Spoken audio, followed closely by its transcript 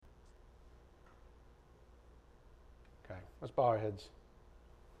Let's bow our heads.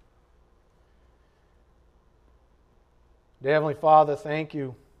 Dear Heavenly Father, thank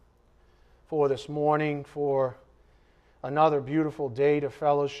you for this morning, for another beautiful day to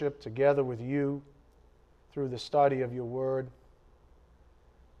fellowship together with you through the study of your word.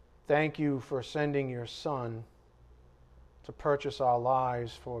 Thank you for sending your Son to purchase our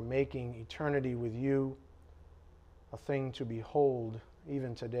lives, for making eternity with you a thing to behold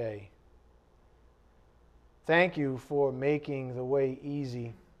even today. Thank you for making the way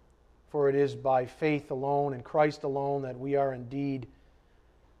easy, for it is by faith alone and Christ alone that we are indeed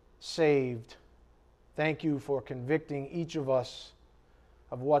saved. Thank you for convicting each of us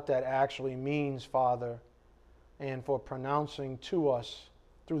of what that actually means, Father, and for pronouncing to us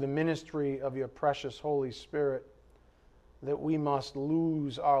through the ministry of your precious Holy Spirit that we must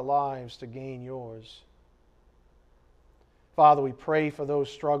lose our lives to gain yours. Father, we pray for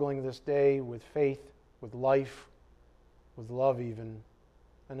those struggling this day with faith, with life, with love even,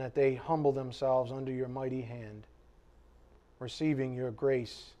 and that they humble themselves under your mighty hand, receiving your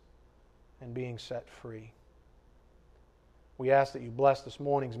grace and being set free. We ask that you bless this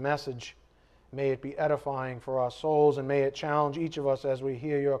morning's message. May it be edifying for our souls, and may it challenge each of us as we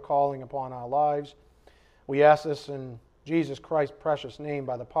hear your calling upon our lives. We ask this in Jesus Christ's precious name.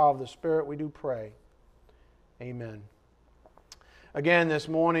 By the power of the Spirit we do pray. Amen. Again, this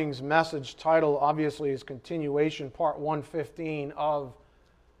morning's message title obviously is continuation, part 115 of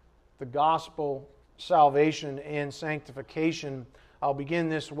the gospel, salvation, and sanctification. I'll begin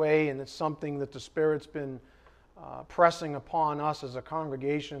this way, and it's something that the Spirit's been pressing upon us as a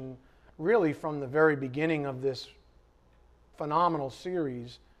congregation really from the very beginning of this phenomenal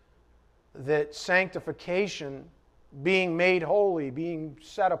series, that sanctification, being made holy, being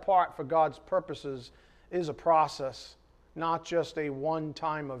set apart for God's purposes, is a process, not just a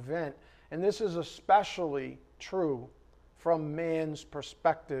one-time event. And this is especially true from man's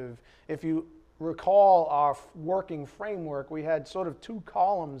perspective. If you recall our working framework, we had sort of two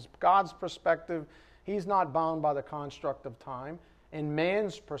columns. God's perspective, he's not bound by the construct of time. And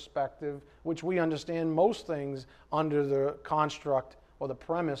man's perspective, which we understand most things under the construct or the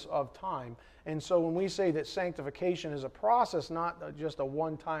premise of time. And so when we say that sanctification is a process, not just a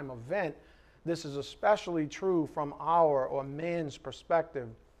one-time event, this is especially true from our or man's perspective.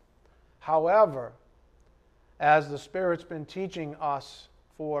 However, as the Spirit's been teaching us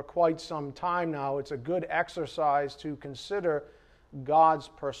for quite some time now, it's a good exercise to consider God's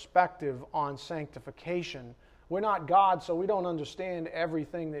perspective on sanctification. We're not God, so we don't understand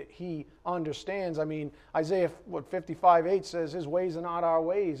everything that he understands. I mean, Isaiah 55:8 says, his ways are not our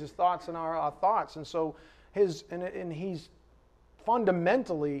ways, his thoughts are not our thoughts. And so he's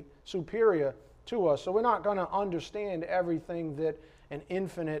fundamentally superior to us. So we're not going to understand everything that an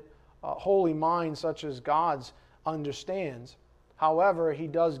infinite, holy mind such as God's understands. However, he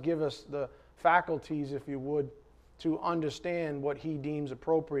does give us the faculties, if you would, to understand what he deems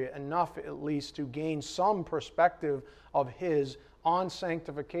appropriate, enough at least to gain some perspective of his on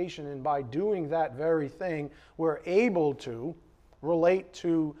sanctification. And by doing that very thing, we're able to relate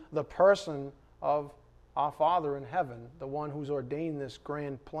to the person of our Father in heaven, the one who's ordained this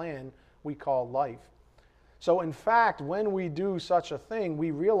grand plan we call life. So in fact, when we do such a thing,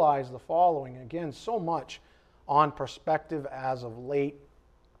 we realize the following. Again, so much on perspective as of late.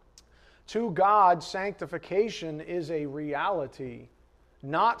 To God, sanctification is a reality,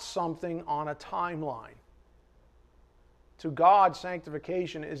 not something on a timeline. To God,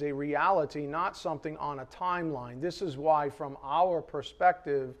 sanctification is a reality, not something on a timeline. This is why, from our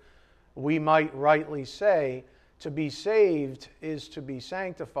perspective, we might rightly say, to be saved is to be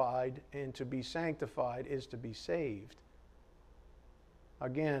sanctified, and to be sanctified is to be saved.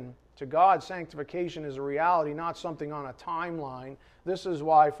 Again, to God, sanctification is a reality, not something on a timeline. This is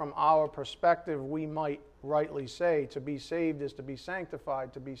why, from our perspective, we might rightly say, to be saved is to be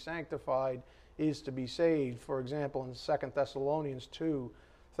sanctified is to be saved. For example, in 2 Thessalonians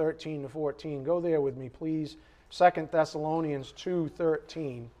 2:13-14. Go there with me, please. 2 Thessalonians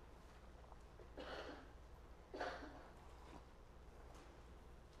 2:13.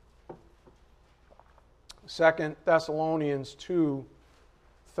 2 Thessalonians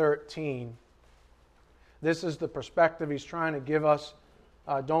 2:13. This is the perspective he's trying to give us.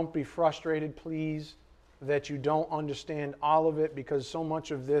 Don't be frustrated, please, that you don't understand all of it, because so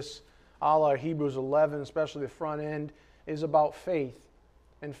much of this, a la Hebrews 11, especially the front end, is about faith.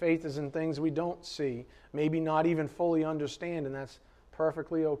 And faith is in things we don't see, maybe not even fully understand, and that's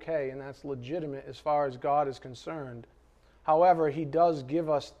perfectly okay, and that's legitimate as far as God is concerned. However, he does give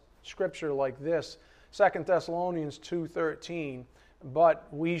us scripture like this. 2 Thessalonians 2:13, But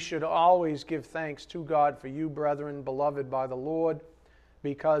we should always give thanks to God for you, brethren, beloved by the Lord,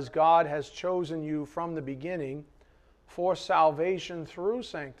 because God has chosen you from the beginning for salvation through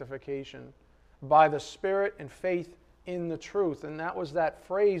sanctification by the Spirit and faith in the truth. And that was that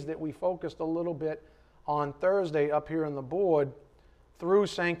phrase that we focused a little bit on Thursday up here on the board, through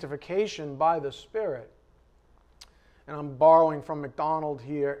sanctification by the Spirit. And I'm borrowing from MacDonald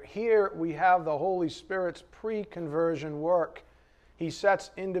here. Here we have the Holy Spirit's pre-conversion work. He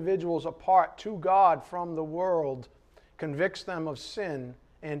sets individuals apart to God from the world, convicts them of sin,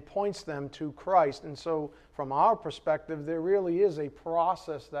 and points them to Christ. And so, from our perspective, there really is a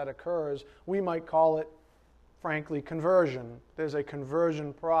process that occurs. We might call it, frankly, conversion. There's a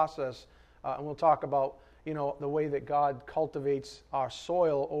conversion process, and we'll talk about, the way that God cultivates our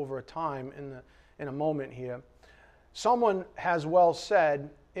soil over time in a moment here. Someone has well said,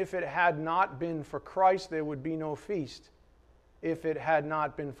 if it had not been for Christ, there would be no feast. If it had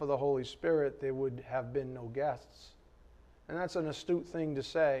not been for the Holy Spirit, there would have been no guests. And that's an astute thing to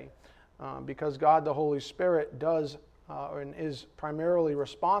say, because God the Holy Spirit does and is primarily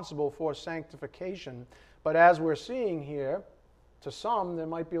responsible for sanctification. But as we're seeing here, to some, there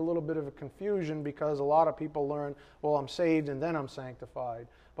might be a little bit of a confusion, because a lot of people learn, well, I'm saved and then I'm sanctified.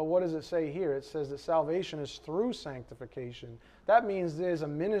 But what does it say here? It says that salvation is through sanctification. That means there's a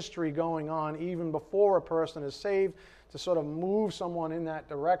ministry going on even before a person is saved, to sort of move someone in that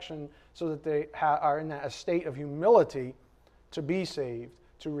direction so that they are in that state of humility to be saved,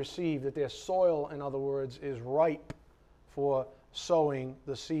 to receive, that their soil, in other words, is ripe for sowing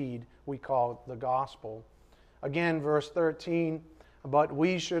the seed we call the gospel. Again, verse 13, but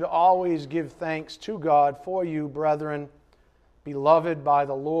we should always give thanks to God for you, brethren, beloved by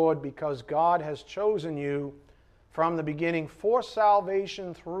the Lord, because God has chosen you from the beginning for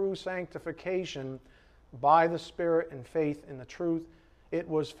salvation through sanctification by the Spirit and faith in the truth. It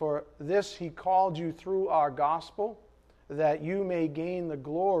was for this He called you through our gospel, that you may gain the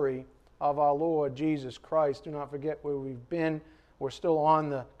glory of our Lord Jesus Christ. Do not forget where we've been. We're still on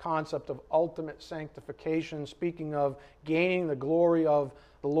the concept of ultimate sanctification, speaking of gaining the glory of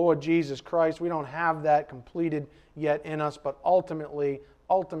the Lord Jesus Christ. We don't have that completed yet in us, but ultimately,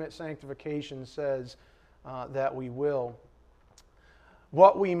 ultimate sanctification says that we will.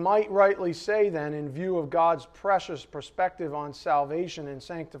 What we might rightly say then, in view of God's precious perspective on salvation and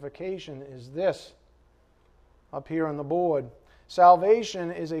sanctification, is this, up here on the board. Salvation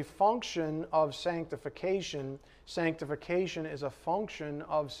is a function of sanctification. Sanctification is a function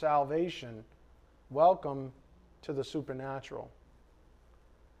of salvation. Welcome to the supernatural.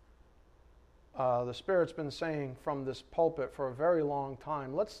 The Spirit's been saying from this pulpit for a very long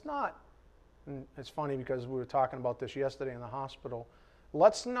time, let's not, and it's funny because we were talking about this yesterday in the hospital,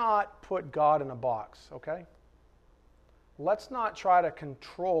 let's not put God in a box, okay? Let's not try to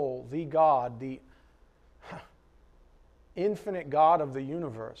control the God, the infinite God of the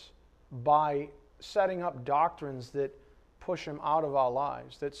universe, by setting up doctrines that push Him out of our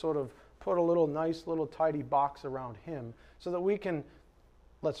lives, that sort of put a nice little tidy box around Him, so that we can,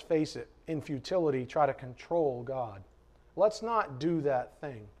 let's face it, in futility, try to control God. Let's not do that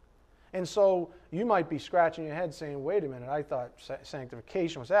thing. And so you might be scratching your head saying, wait a minute, I thought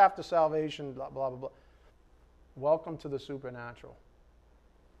sanctification was after salvation, blah, blah, blah, blah. Welcome to the supernatural.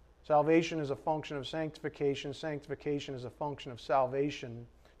 Salvation is a function of sanctification. Sanctification is a function of salvation.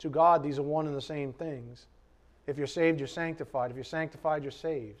 To God, these are one and the same things. If you're saved, you're sanctified. If you're sanctified, you're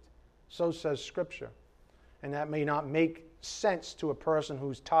saved. So says Scripture. And that may not make sense to a person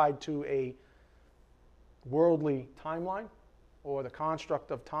who's tied to a worldly timeline or the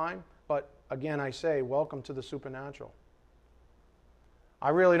construct of time. But again, I say, welcome to the supernatural. I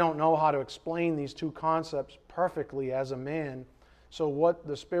really don't know how to explain these two concepts perfectly as a man. So what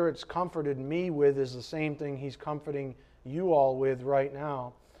the Spirit's comforted me with is the same thing He's comforting you all with right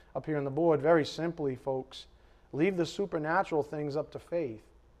now. Up here on the board, very simply, folks, leave the supernatural things up to faith.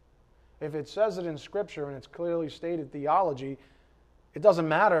 If it says it in Scripture and it's clearly stated theology, it doesn't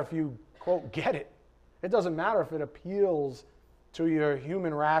matter if you, quote, get it. It doesn't matter if it appeals to your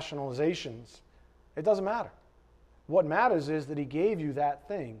human rationalizations. It doesn't matter. What matters is that He gave you that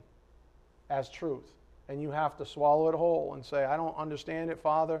thing as truth. And you have to swallow it whole and say, I don't understand it,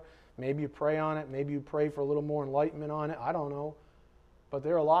 Father. Maybe you pray on it. Maybe you pray for a little more enlightenment on it. I don't know. But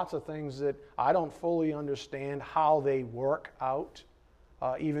there are lots of things that I don't fully understand how they work out,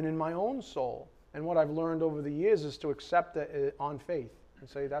 even in my own soul. And what I've learned over the years is to accept it on faith and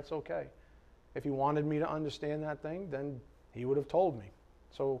say, that's okay. If He wanted me to understand that thing, then He would have told me.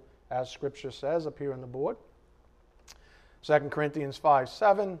 So, as Scripture says up here on the board, 2 Corinthians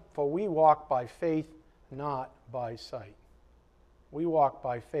 5:7, for we walk by faith, not by sight. We walk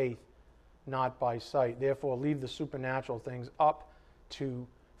by faith, not by sight. Therefore, leave the supernatural things up to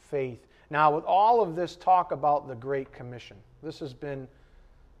faith. Now, with all of this talk about the Great Commission, this has been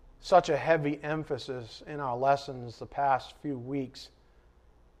such a heavy emphasis in our lessons the past few weeks,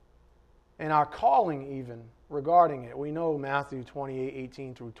 and our calling even regarding it. We know Matthew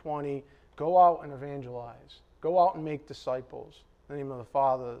 28:18 through 20, go out and evangelize. Go out and make disciples. In the name of the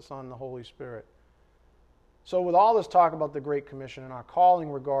Father, the Son, and the Holy Spirit. So with all this talk about the Great Commission and our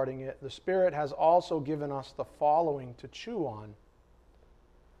calling regarding it, the Spirit has also given us the following to chew on.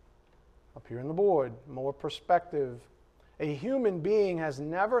 Up here on the board, more perspective. A human being has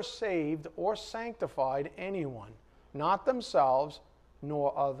never saved or sanctified anyone, not themselves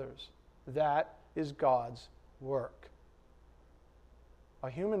nor others. That is God's work. A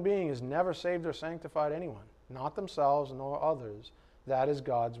human being has never saved or sanctified anyone, not themselves nor others. That is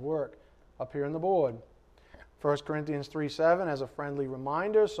God's work. Up here on the board. 1 Corinthians 3:7 as a friendly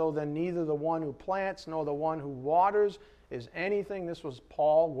reminder, so then neither the one who plants nor the one who waters is anything. This was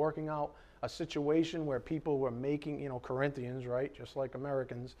Paul working out a situation where people were making, Corinthians, right, just like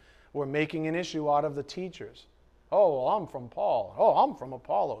Americans, were making an issue out of the teachers. Oh, well, I'm from Paul. Oh, I'm from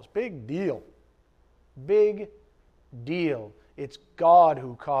Apollos. Big deal. Big deal. It's God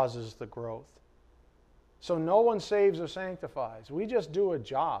who causes the growth. So no one saves or sanctifies. We just do a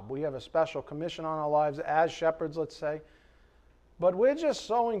job. We have a special commission on our lives as shepherds, let's say. But we're just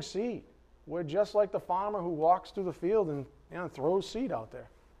sowing seed. We're just like the farmer who walks through the field and throws seed out there.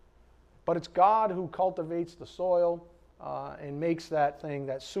 But it's God who cultivates the soil and makes that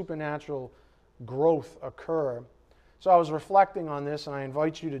supernatural growth occur. So I was reflecting on this, and I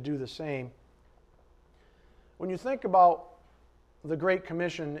invite you to do the same. When you think about the Great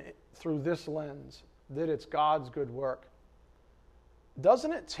Commission through this lens, that it's God's good work,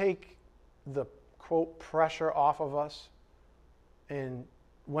 doesn't it take the, quote, pressure off of us and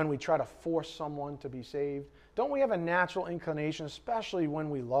when we try to force someone to be saved? Don't we have a natural inclination, especially when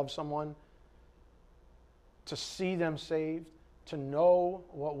we love someone, to see them saved, to know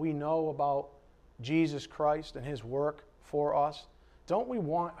what we know about Jesus Christ and His work for us? Don't we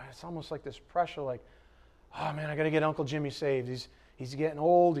want, it's almost like this pressure, like, oh man, I got to get Uncle Jimmy saved. He's getting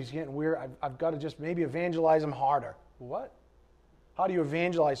old, he's getting weird. I've got to just maybe evangelize him harder. What? How do you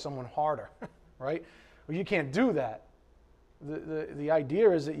evangelize someone harder? Right? Well, you can't do that. The idea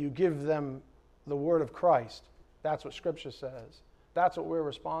is that you give them the word of Christ. That's what Scripture says. That's what we're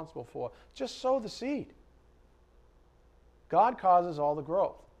responsible for. Just sow the seed. God causes all the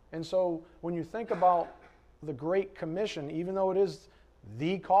growth. And so when you think about the Great Commission, even though it is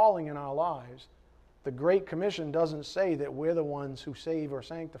the calling in our lives, the Great Commission doesn't say that we're the ones who save or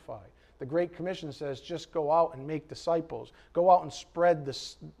sanctify. The Great Commission says just go out and make disciples. Go out and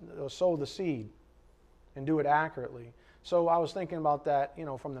sow the seed and do it accurately. So I was thinking about that,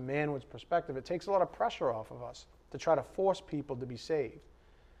 from the manward's perspective. It takes a lot of pressure off of us to try to force people to be saved.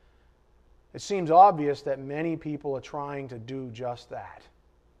 It seems obvious that many people are trying to do just that.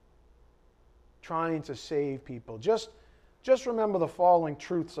 Trying to save people. Just remember the following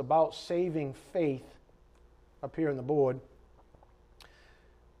truths about saving faith up here on the board.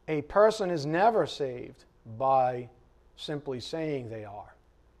 A person is never saved by simply saying they are.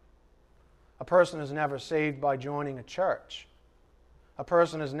 A person is never saved by joining a church. A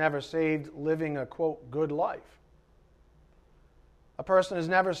person is never saved living a, quote, good life. A person is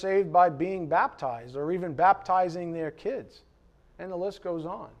never saved by being baptized or even baptizing their kids. And the list goes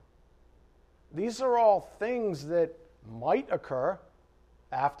on. These are all things that might occur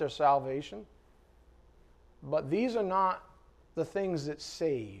after salvation, but these are not the things that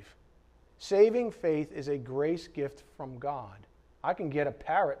save. Saving faith is a grace gift from God. I can get a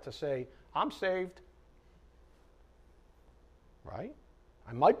parrot to say, I'm saved. Right?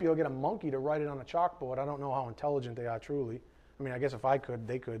 I might be able to get a monkey to write it on a chalkboard. I don't know how intelligent they are truly. I mean, I guess if I could,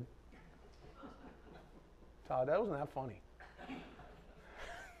 they could. Todd, that wasn't that funny.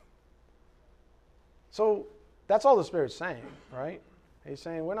 So that's all the Spirit's saying, right? He's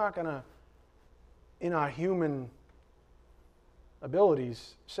saying we're not going to, in our human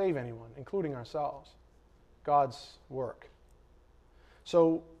abilities, save anyone, including ourselves. God's work.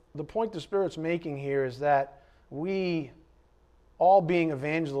 So the point the Spirit's making here is that we, all being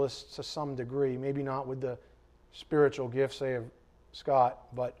evangelists to some degree, maybe not with the spiritual gifts, say, of Scott,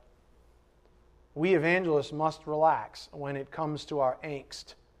 but we evangelists must relax when it comes to our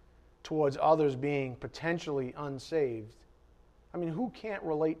angst towards others being potentially unsaved. I mean, who can't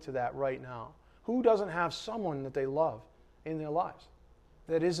relate to that right now? Who doesn't have someone that they love in their lives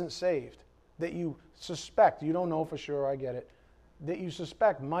that isn't saved, that you suspect, you don't know for sure, I get it, that you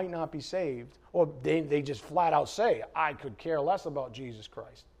suspect might not be saved, or they just flat out say, I could care less about Jesus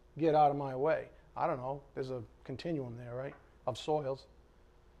Christ. Get out of my way. I don't know. There's a continuum there, right, of soils.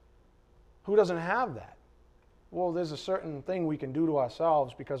 Who doesn't have that? Well, there's a certain thing we can do to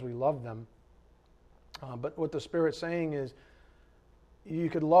ourselves because we love them. But what the Spirit's saying is, you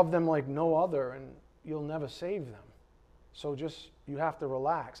could love them like no other, and you'll never save them. So you have to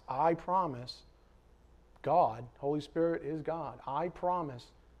relax. I promise, God, Holy Spirit is God, I promise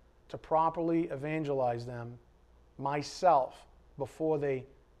to properly evangelize them myself before they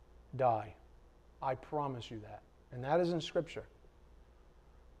die. I promise you that. And that is in Scripture.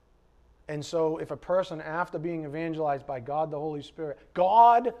 And so if a person, after being evangelized by God the Holy Spirit,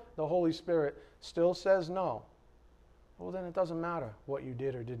 God the Holy Spirit, still says no, well, then it doesn't matter what you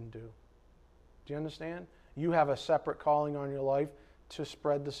did or didn't do. Do you understand? You have a separate calling on your life to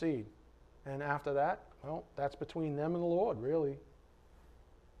spread the seed. And after that, well, that's between them and the Lord, really. I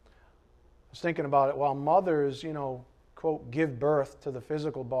was thinking about it. While mothers, quote, give birth to the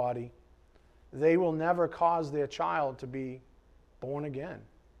physical body, they will never cause their child to be born again.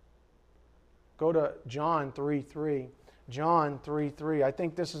 Go to John 3:3. John 3:3. I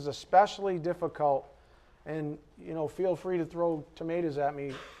think this is especially difficult, and feel free to throw tomatoes at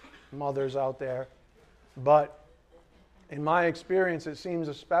me, mothers out there. But in my experience, it seems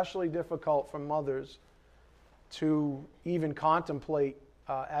especially difficult for mothers to even contemplate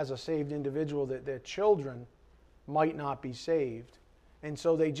as a saved individual that their children might not be saved. And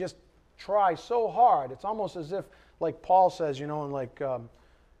so they just try so hard. It's almost as if, like Paul says, in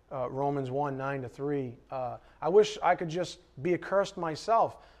Romans 1:9-3, I wish I could just be accursed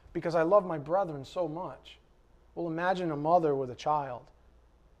myself because I love my brethren so much. Well, imagine a mother with a child.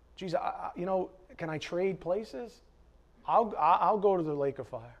 Geez, can I trade places? I'll go to the lake of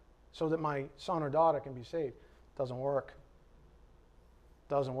fire so that my son or daughter can be saved. Doesn't work.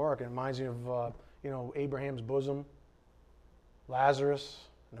 Doesn't work. It reminds me of Abraham's bosom, Lazarus,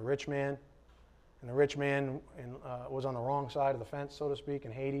 and the rich man. And the rich man was on the wrong side of the fence, so to speak,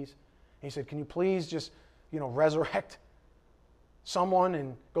 in Hades. And he said, "Can you please just resurrect someone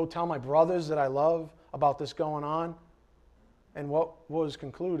and go tell my brothers that I love about this going on?" And what was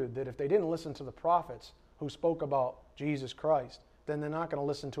concluded, that if they didn't listen to the prophets who spoke about Jesus Christ, then they're not going to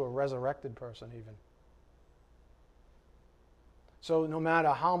listen to a resurrected person even. So no matter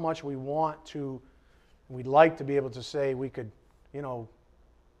how much we'd like to be able to say we could,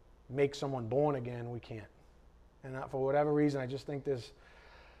 make someone born again, we can't. And for whatever reason, I just think there's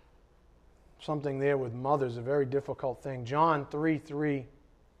something there with mothers, a very difficult thing. John 3:3,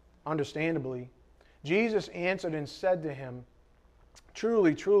 understandably, Jesus answered and said to him,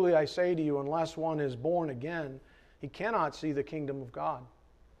 "Truly, truly, I say to you, unless one is born again, he cannot see the kingdom of God."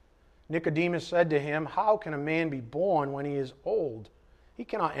 Nicodemus said to him, "How can a man be born when he is old? He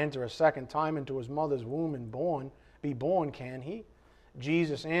cannot enter a second time into his mother's womb and be born, can he?"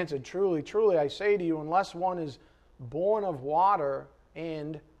 Jesus answered, "Truly, truly, I say to you, unless one is born of water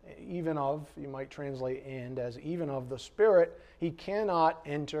and even of," you might translate "and" as even of the Spirit, he cannot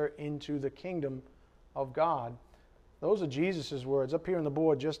enter into the kingdom of God. Those are Jesus' words. Up here on the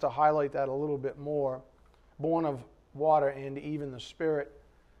board, just to highlight that a little bit more, born of water and even the Spirit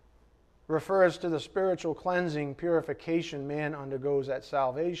refers to the spiritual cleansing, purification man undergoes at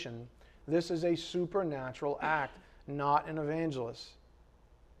salvation. This is a supernatural act, not an evangelist.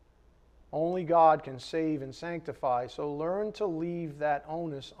 Only God can save and sanctify, so learn to leave that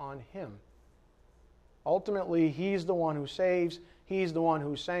onus on Him. Ultimately, He's the one who saves. He's the one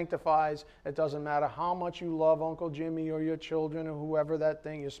who sanctifies. It doesn't matter how much you love Uncle Jimmy or your children or whoever that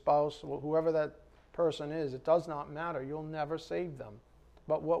thing, your spouse, whoever that person is. It does not matter. You'll never save them.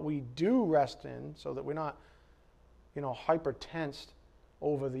 But what we do rest in, so that we're not, hyper-tensed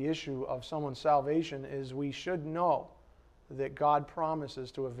over the issue of someone's salvation, is we should know that God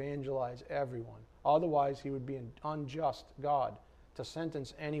promises to evangelize everyone. Otherwise, He would be an unjust God to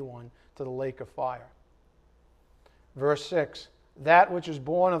sentence anyone to the lake of fire. Verse 6, "That which is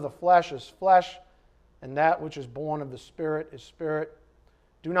born of the flesh is flesh, and that which is born of the Spirit is spirit.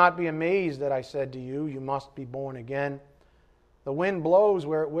 Do not be amazed that I said to you, you must be born again. The wind blows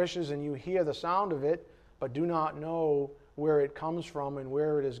where it wishes, and you hear the sound of it, but do not know where it comes from and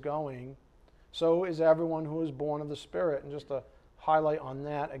where it is going. So is everyone who is born of the Spirit." And just to highlight on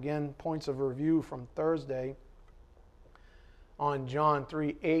that, again, points of review from Thursday on John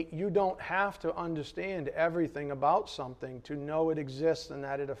 3:8. You don't have to understand everything about something to know it exists and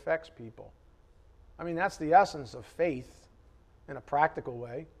that it affects people. I mean, that's the essence of faith in a practical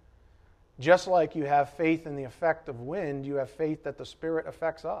way. Just like you have faith in the effect of wind, you have faith that the Spirit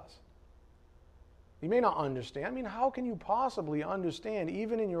affects us. You may not understand. I mean, how can you possibly understand,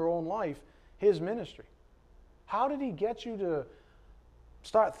 even in your own life, his ministry? How did he get you to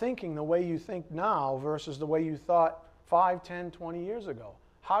start thinking the way you think now versus the way you thought 5, 10, 20 years ago?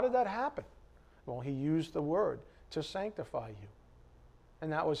 How did that happen? Well, he used the word to sanctify you.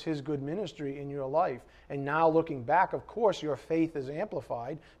 And that was his good ministry in your life. And now looking back, of course, your faith is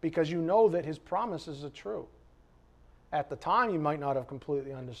amplified because you know that his promises are true. At the time, you might not have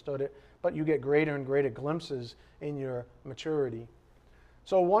completely understood it, but you get greater and greater glimpses in your maturity.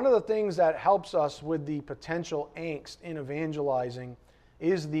 So one of the things that helps us with the potential angst in evangelizing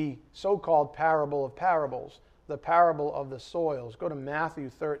is the so-called parable of parables, the parable of the soils. Go to Matthew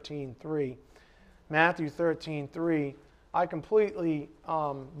 13:3. Matthew 13:3. I completely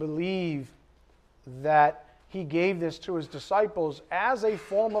believe that he gave this to his disciples as a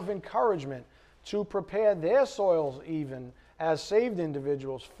form of encouragement to prepare their soils even as saved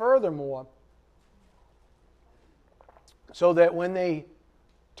individuals. Furthermore, so that when they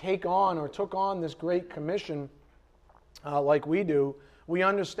take on or took on this great commission like we do, we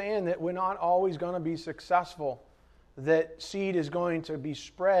understand that we're not always going to be successful, that seed is going to be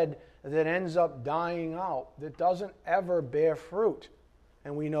spread that ends up dying out, that doesn't ever bear fruit.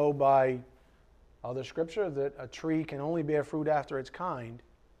 And we know by other scripture that a tree can only bear fruit after its kind,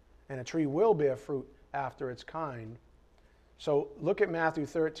 and a tree will bear fruit after its kind. So look at Matthew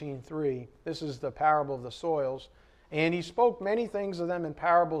 13:3. This is the parable of the soils. And he spoke many things of them in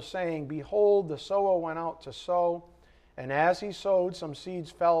parables, saying, Behold, the sower went out to sow, and as he sowed, some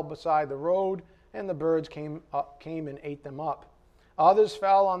seeds fell beside the road, and the birds came and ate them up. Others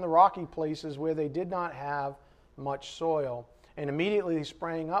fell on the rocky places where they did not have much soil, and immediately they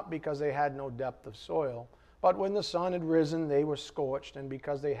sprang up because they had no depth of soil. But when the sun had risen, they were scorched, and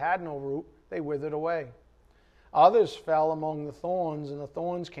because they had no root, they withered away. Others fell among the thorns, and the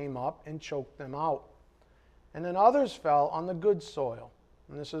thorns came up and choked them out. And then others fell on the good soil,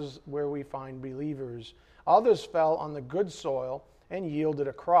 and this is where we find believers. Others fell on the good soil and yielded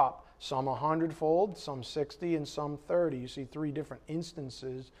a crop, some 100-fold, some 60, and some 30. You see 3 different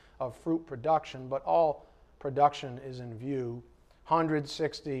instances of fruit production, but all production is in view. 100,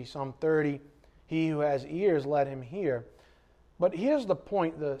 60, some 30. He who has ears, let him hear. But here's the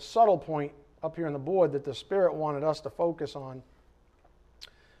point, the subtle point up here on the board that the Spirit wanted us to focus on.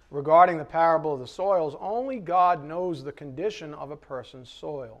 Regarding the parable of the soils, only God knows the condition of a person's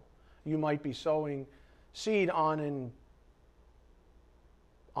soil. You might be sowing seed on an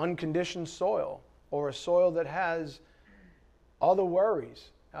unconditioned soil, or a soil that has other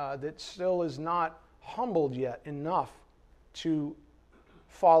worries, that still is not humbled yet enough to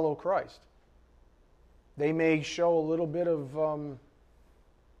follow Christ. They may show a little bit of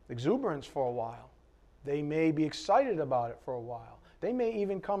exuberance for a while. They may be excited about it for a while. They may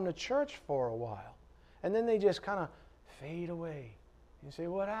even come to church for a while. And then they just kind of fade away. You say,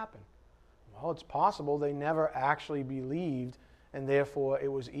 what happened? Well, it's possible they never actually believed, and therefore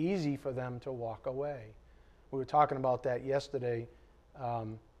it was easy for them to walk away. We were talking about that yesterday,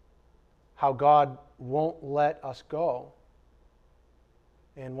 how God won't let us go.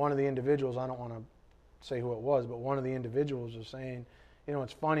 And one of the individuals, I don't want to say who it was, but one of the individuals was saying, you know,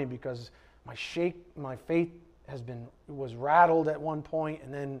 it's funny because my faith was rattled at one point,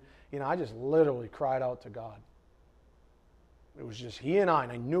 and then, you know, I just literally cried out to God. It was just he and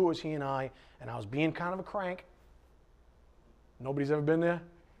I knew it was he and I was being kind of a crank. Nobody's ever been there?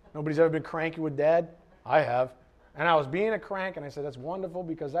 Nobody's ever been cranky with Dad? I have. And I was being a crank, and I said, that's wonderful,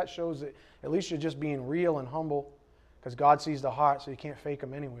 because that shows that at least you're just being real and humble, because God sees the heart, so you can't fake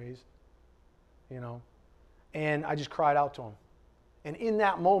him anyways. You know? And I just cried out to him. And in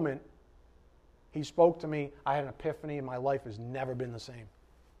that moment, he spoke to me. I had an epiphany, and my life has never been the same.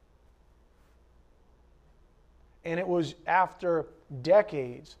 And it was after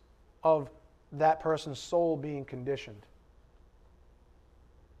decades of that person's soul being conditioned.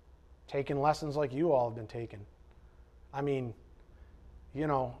 Taking lessons like you all have been taking. I mean, you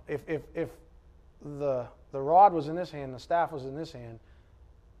know, if the rod was in this hand, the staff was in this hand,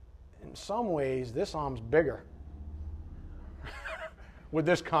 in some ways this arm's bigger with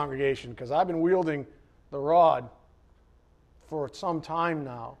this congregation, because I've been wielding the rod for some time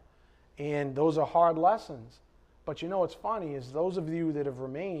now, and those are hard lessons. But you know what's funny is those of you that have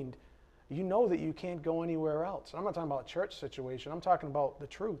remained, you know that you can't go anywhere else. I'm not talking about a church situation. I'm talking about the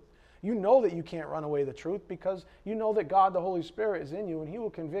truth. You know that you can't run away the truth, because you know that God, the Holy Spirit, is in you, and he will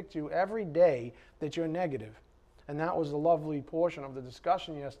convict you every day that you're negative. And that was the lovely portion of the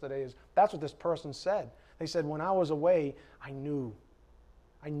discussion yesterday, is that's what this person said. They said, when I was away, I knew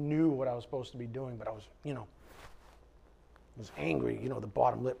what I was supposed to be doing, but I was, was angry, the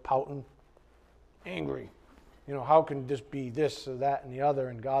bottom lip pouting. angry. How can this be this or that and the other?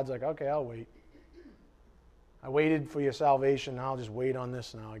 And God's like, okay, I'll wait. I waited for your salvation. Now I'll just wait on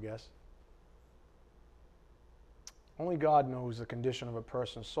this now, I guess. Only God knows the condition of a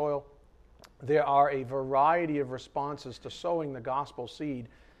person's soil. There are a variety of responses to sowing the gospel seed,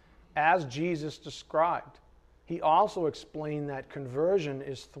 as Jesus described. He also explained that conversion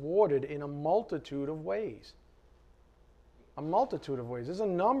is thwarted in a multitude of ways. A multitude of ways. There's a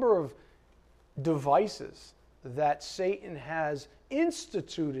number of devices that Satan has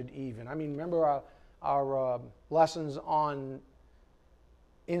instituted even. Remember our lessons on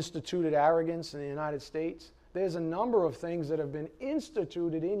instituted arrogance in the United States? There's a number of things that have been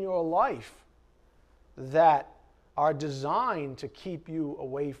instituted in your life that are designed to keep you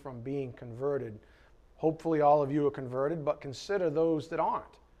away from being converted. Hopefully all of you are converted, but consider those that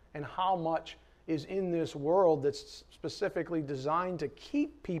aren't, and how much is in this world that's specifically designed to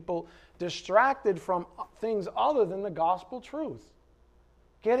keep people distracted from things other than the gospel truth.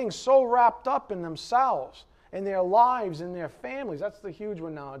 Getting so wrapped up in themselves, in their lives, in their families. That's the huge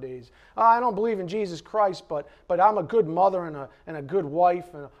one nowadays. I don't believe in Jesus Christ, but I'm a good mother and a good wife,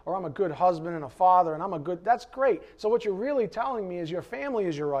 or I'm a good husband and a father, and I'm a good... That's great. So what you're really telling me is your family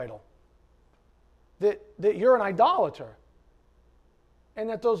is your idol. That you're an idolater. And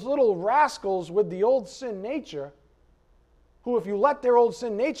that those little rascals with the old sin nature, who if you let their old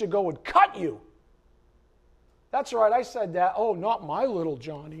sin nature go would cut you. That's right, I said that. Oh, not my little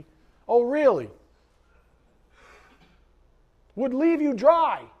Johnny. Oh, really? Would leave you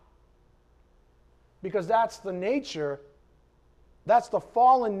dry. Because that's the nature, that's the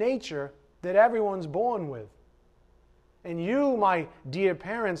fallen nature that everyone's born with. And you, my dear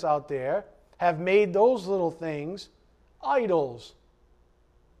parents out there, have made those little things idols.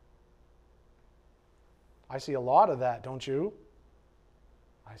 I see a lot of that, don't you?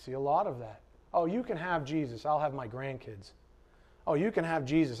 I see a lot of that. Oh, you can have Jesus, I'll have my grandkids. Oh, you can have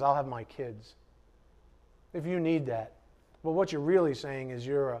Jesus, I'll have my kids. If you need that. But what you're really saying is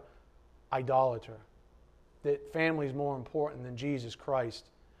you're an idolater. That family's more important than Jesus Christ.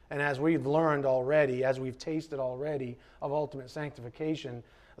 And as we've learned already, as we've tasted already of ultimate sanctification,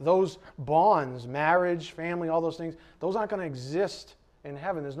 those bonds, marriage, family, all those things, those aren't going to exist in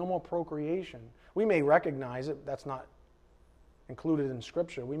heaven. There's no more procreation. We may recognize it. That's not included in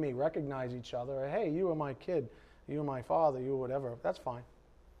Scripture. We may recognize each other. Hey, you are my kid. You are my father. You are whatever. That's fine.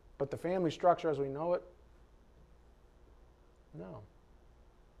 But the family structure as we know it, no.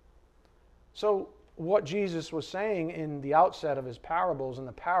 So what Jesus was saying in the outset of his parables, in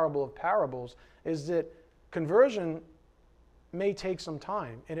the parable of parables, is that conversion may take some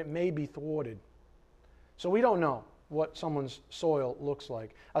time and it may be thwarted. So we don't know what someone's soil looks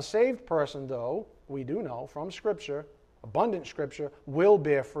like. A saved person, though, we do know from Scripture, abundant Scripture, will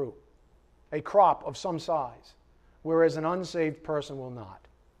bear fruit, a crop of some size, whereas an unsaved person will not,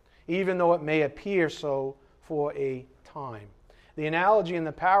 even though it may appear so for a time. The analogy in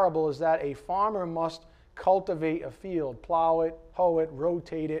the parable is that a farmer must cultivate a field, plow it, hoe it,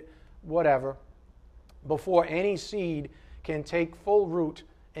 rotate it, whatever, before any seed can take full root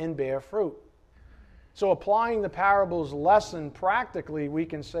and bear fruit. So applying the parable's lesson practically, we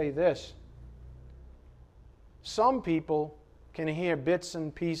can say this. Some people can hear bits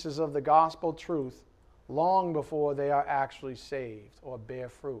and pieces of the gospel truth long before they are actually saved or bear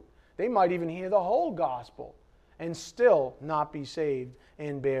fruit. They might even hear the whole gospel and still not be saved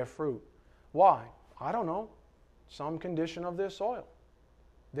and bear fruit. Why? I don't know. Some condition of their soil.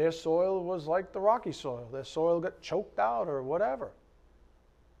 Their soil was like the rocky soil. Their soil got choked out or whatever.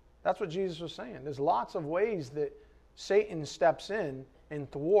 That's what Jesus was saying. There's lots of ways that Satan steps in and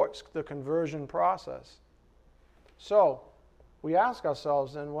thwarts the conversion process. So, we ask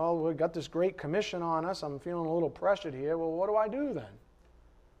ourselves then, well, we've got this great commission on us. I'm feeling a little pressured here. Well, what do I do then?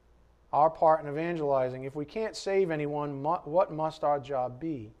 Our part in evangelizing. If we can't save anyone, what must our job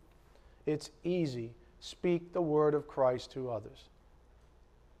be? It's easy. Speak the word of Christ to others.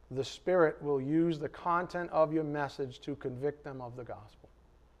 The Spirit will use the content of your message to convict them of the gospel.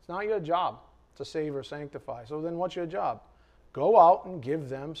 It's not your job to save or sanctify. So then what's your job? Go out and give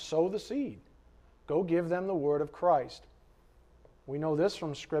them, sow the seed. Go give them the word of Christ. We know this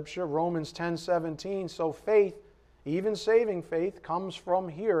from Scripture, Romans 10:17. So faith, even saving faith, comes from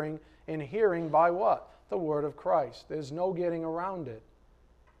hearing, and hearing by what? The word of Christ. There's no getting around it.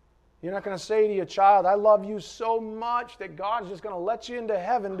 You're not going to say to your child, I love you so much that God's just going to let you into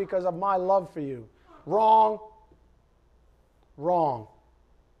heaven because of my love for you. Wrong. Wrong.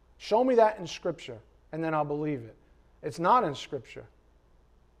 Show me that in Scripture, and then I'll believe it. It's not in Scripture.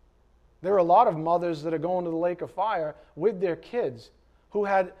 There are a lot of mothers that are going to the lake of fire with their kids who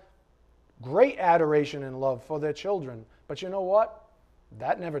had great adoration and love for their children. But you know what?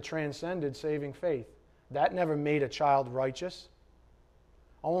 That never transcended saving faith. That never made a child righteous.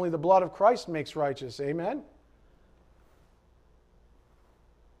 Only the blood of Christ makes righteous. Amen?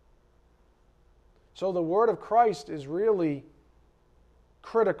 So the word of Christ is really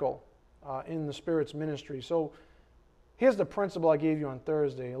critical in the Spirit's ministry. So here's the principle I gave you on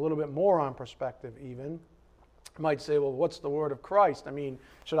Thursday, a little bit more on perspective even. You might say, well, what's the word of Christ? I mean,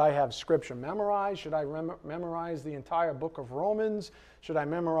 should I have Scripture memorized? Should I memorize the entire book of Romans? Should I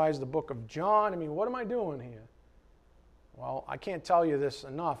memorize the book of John? I mean, what am I doing here? Well, I can't tell you this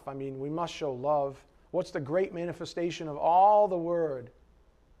enough. I mean, we must show love. What's the great manifestation of all the Word?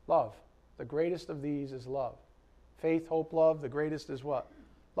 Love. The greatest of these is love. Faith, hope, love. The greatest is what?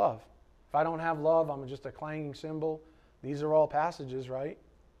 Love. If I don't have love, I'm just a clanging cymbal. These are all passages, right?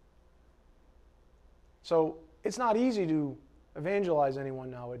 So it's not easy to evangelize anyone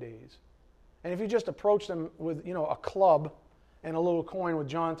nowadays. And if you just approach them with, a club and a little coin with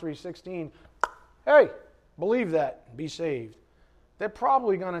John 3:16, hey, believe that, be saved, they're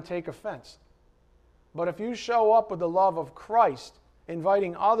probably going to take offense. But if you show up with the love of Christ,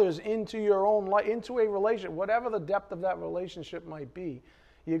 inviting others into your own life, into a relationship, whatever the depth of that relationship might be,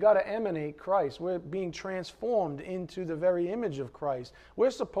 you got to emanate Christ. We're being transformed into the very image of Christ. We're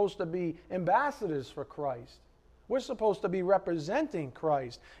supposed to be ambassadors for Christ. We're supposed to be representing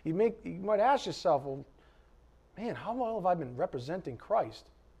Christ. You might ask yourself, well, man, how well have I been representing Christ?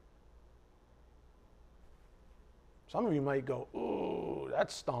 Some of you might go, ooh,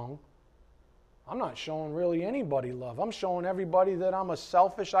 that stung. I'm not showing really anybody love. I'm showing everybody that I'm a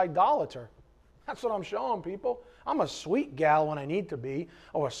selfish idolater. That's what I'm showing people. I'm a sweet gal when I need to be,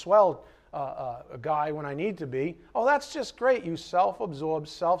 or a swell guy when I need to be. Oh, that's just great, you self-absorbed,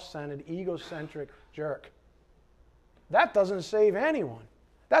 self-centered, egocentric jerk. That doesn't save anyone.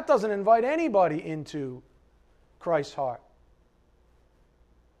 That doesn't invite anybody into Christ's heart.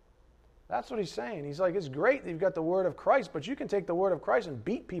 That's what he's saying. He's like, it's great that you've got the word of Christ, but you can take the word of Christ and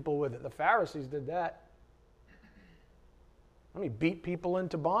beat people with it. The Pharisees did that. Let me beat people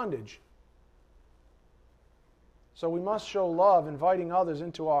into bondage. So we must show love, inviting others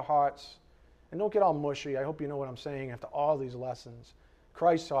into our hearts. And don't get all mushy. I hope you know what I'm saying after all these lessons.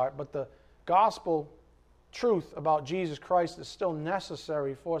 Christ's heart. But the gospel truth about Jesus Christ is still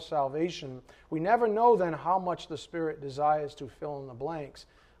necessary for salvation. We never know then how much the Spirit desires to fill in the blanks,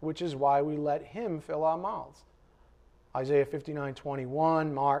 which is why we let Him fill our mouths. Isaiah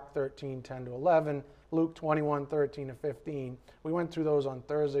 59:21, Mark 13:10-11, Luke 21:13-15. We went through those on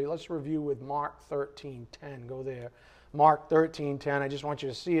Thursday. Let's review with Mark 13:10. Go there. Mark 13:10. I just want you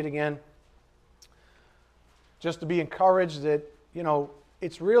to see it again. Just to be encouraged that,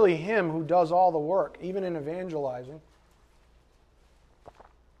 it's really Him who does all the work, even in evangelizing.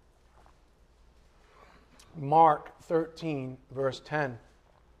 Mark 13, verse 10.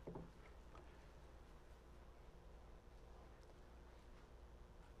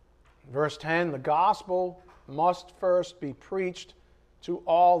 Verse 10, the gospel must first be preached to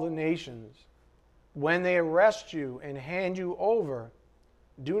all the nations. When they arrest you and hand you over,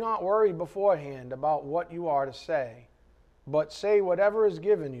 do not worry beforehand about what you are to say, but say whatever is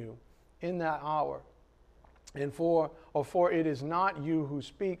given you in that hour. For it is not you who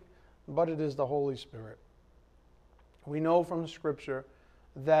speak, but it is the Holy Spirit. We know from Scripture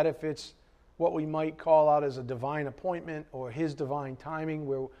that if it's what we might call out as a divine appointment or His divine timing,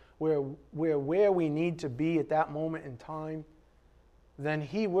 where we need to be at that moment in time, then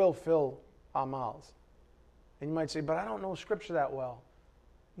He will fill our mouths. And you might say, but I don't know Scripture that well.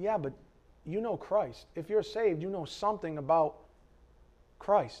 Yeah, but you know Christ. If you're saved, you know something about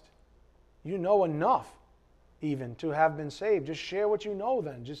Christ. You know enough even to have been saved. Just share what you know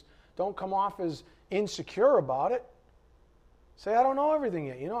then. Just don't come off as insecure about it. Say, I don't know everything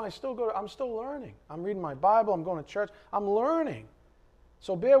yet. I'm still learning. I'm reading my Bible. I'm going to church. I'm learning.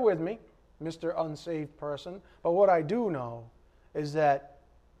 So bear with me, Mr. Unsaved person. But what I do know is that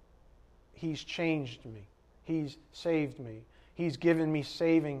He's changed me. He's saved me. He's given me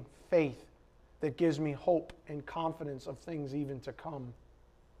saving faith that gives me hope and confidence of things even to come.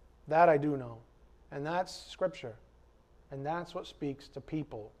 That I do know. And that's Scripture. And that's what speaks to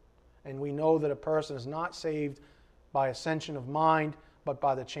people. And we know that a person is not saved by ascension of mind, but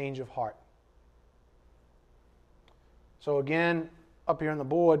by the change of heart. So again, up here on the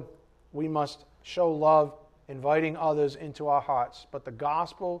board, we must show love, inviting others into our hearts. But the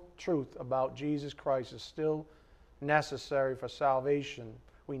gospel truth about Jesus Christ is still necessary for salvation.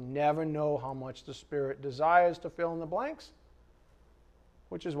 We never know how much the Spirit desires to fill in the blanks,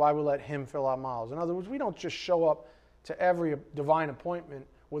 which is why we let Him fill our mouths. In other words, we don't just show up to every divine appointment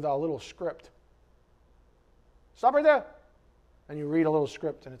with our little script. Stop right there. And you read a little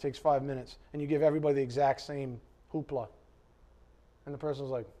script, and it takes 5 minutes, and you give everybody the exact same hoopla. And the person's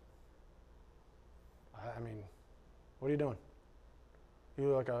like, I mean, what are you doing?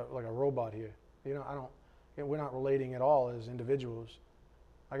 You're like a robot here. You know, we're not relating at all as individuals.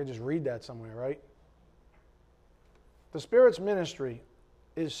 I could just read that somewhere, right? The Spirit's ministry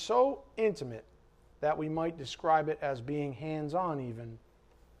is so intimate that we might describe it as being hands-on even.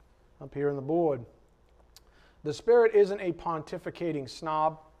 Up here on the board. The Spirit isn't a pontificating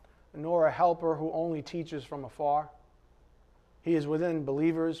snob, nor a helper who only teaches from afar. He is within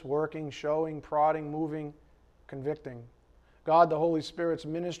believers, working, showing, prodding, moving, convicting. God, the Holy Spirit's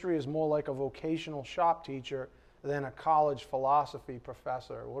ministry is more like a vocational shop teacher than a college philosophy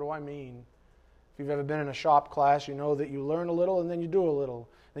professor. What do I mean? If you've ever been in a shop class, you know that you learn a little and then you do a little.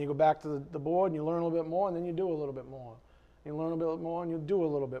 Then you go back to the board and you learn a little bit more and then you do a little bit more. You learn a bit more and you do a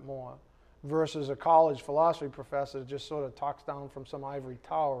little bit more. Versus a college philosophy professor that just sort of talks down from some ivory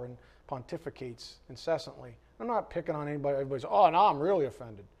tower and pontificates incessantly. I'm not picking on anybody. Everybody's, oh, now I'm really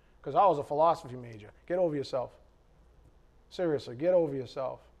offended because I was a philosophy major. Get over yourself. Seriously, get over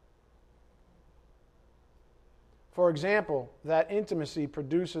yourself. For example, that intimacy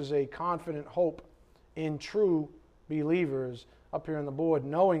produces a confident hope in true believers up here on the board,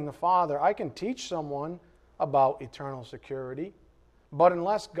 knowing the Father. I can teach someone about eternal security, but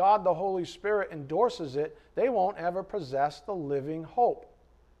unless God the Holy Spirit endorses it, they won't ever possess the living hope.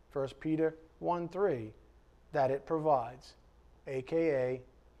 1 Peter 1:3, that it provides, a.k.a.,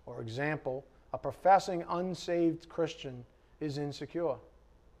 or example, a professing unsaved Christian is insecure.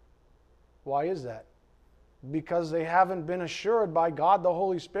 Why is that? Because they haven't been assured by God the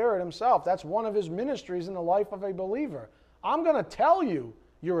Holy Spirit himself. That's one of his ministries in the life of a believer. I'm going to tell you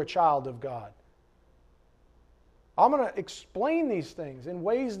you're a child of God. I'm going to explain these things in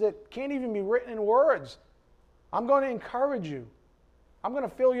ways that can't even be written in words. I'm going to encourage you. I'm going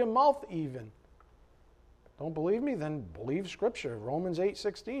to fill your mouth even. Don't believe me? Then believe Scripture. Romans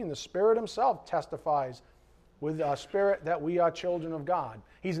 8:16, the Spirit himself testifies with our spirit that we are children of God.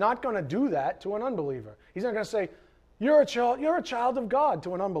 He's not going to do that to an unbeliever. He's not going to say, you're a child of God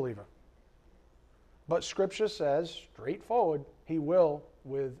to an unbeliever. But Scripture says, straightforward, he will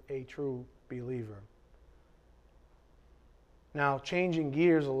with a true believer. Now, changing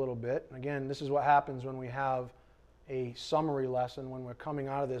gears a little bit, again, this is what happens when we have a summary lesson, when we're coming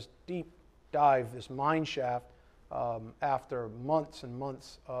out of this deep dive, this mine shaft, after months and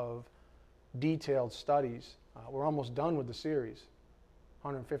months of detailed studies. We're almost done with the series,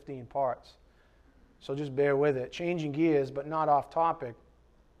 115 parts. So just bear with it. Changing gears, but not off topic.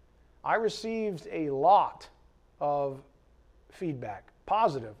 I received a lot of feedback,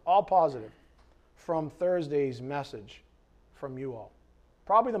 positive, all positive, from Thursday's message from you all.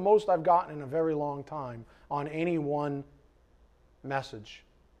 Probably the most I've gotten in a very long time on any one message.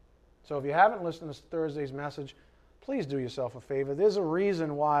 So if you haven't listened to Thursday's message, please do yourself a favor. There's a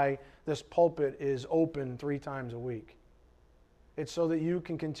reason why this pulpit is open 3 times a week. It's so that you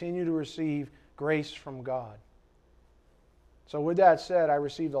can continue to receive grace from God. So with that said, I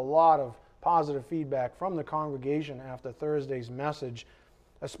received a lot of positive feedback from the congregation after Thursday's message,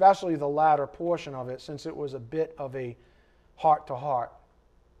 especially the latter portion of it, since it was a bit of a heart-to-heart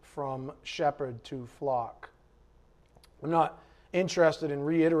from shepherd to flock. I'm not interested in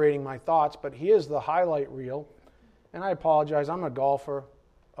reiterating my thoughts, but here's the highlight reel. And I apologize, I'm a golfer.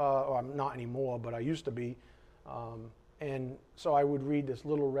 Or I'm not anymore, but I used to be. And so I would read this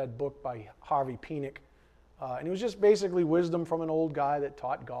little red book by Harvey Penick. And it was just basically wisdom from an old guy that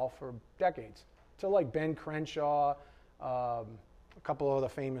taught golf for decades. To like Ben Crenshaw, a couple of other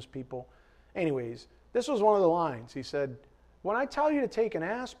famous people. Anyways, this was one of the lines. He said, when I tell you to take an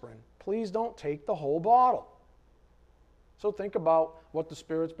aspirin, please don't take the whole bottle. So think about what the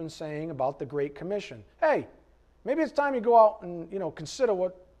Spirit's been saying about the Great Commission. Hey, maybe it's time you go out and consider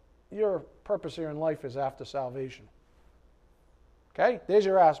what your purpose here in life is after salvation. Okay? There's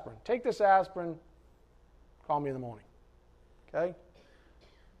your aspirin. Take this aspirin. Call me in the morning. Okay?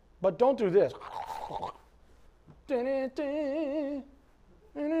 But don't do this. I'm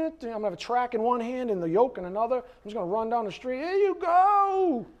going to have a track in one hand and the yoke in another. I'm just going to run down the street. Here you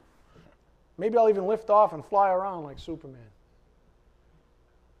go. Maybe I'll even lift off and fly around like Superman.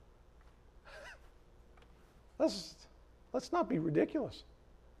 Let's not be ridiculous.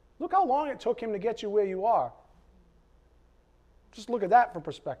 Look how long it took him to get you where you are. Just look at that for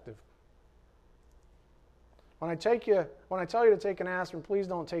perspective. When I tell you to take an aspirin, please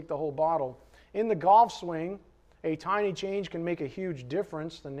don't take the whole bottle. In the golf swing, a tiny change can make a huge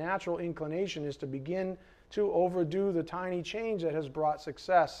difference, the natural inclination is to begin to overdo the tiny change that has brought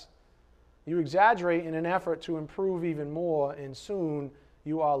success. You exaggerate in an effort to improve even more, and soon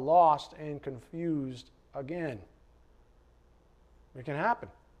you are lost and confused again. It can happen.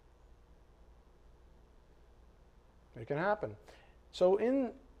 It can happen. So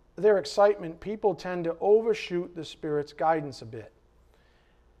in their excitement, people tend to overshoot the Spirit's guidance a bit.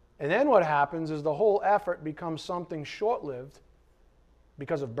 And then what happens is the whole effort becomes something short-lived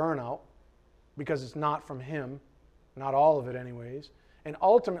because of burnout, because it's not from Him, not all of it anyways, and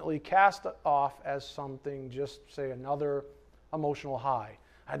ultimately cast off as something, just say another emotional high.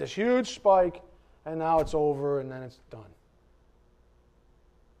 I had this huge spike, and now it's over, and then it's done.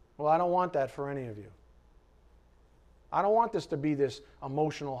 Well, I don't want that for any of you. I don't want this to be this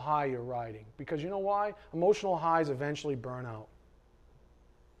emotional high you're riding, because you know why? Emotional highs eventually burn out.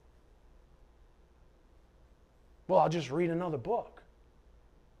 Well, I'll just read another book.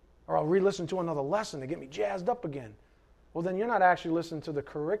 Or I'll re-listen to another lesson to get me jazzed up again. Well, then you're not actually listening to the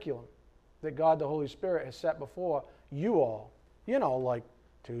curriculum that God the Holy Spirit has set before you all. You know, like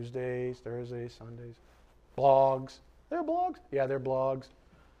Tuesdays, Thursdays, Sundays. Blogs. They're blogs? Yeah, they're blogs.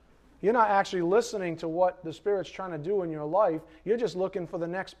 You're not actually listening to what the Spirit's trying to do in your life. You're just looking for the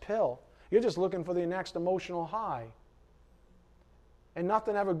next pill. You're just looking for the next emotional high. And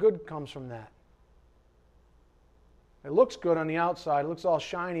nothing ever good comes from that. It looks good on the outside. It looks all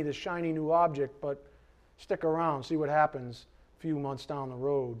shiny, this shiny new object, but stick around, see what happens a few months down the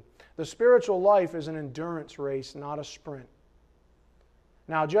road. The spiritual life is an endurance race, not a sprint.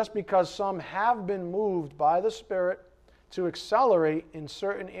 Now, just because some have been moved by the Spirit to accelerate in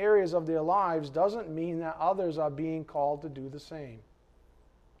certain areas of their lives doesn't mean that others are being called to do the same.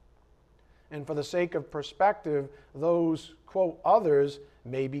 And for the sake of perspective, those, quote, others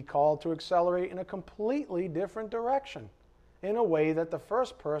may be called to accelerate in a completely different direction, in a way that the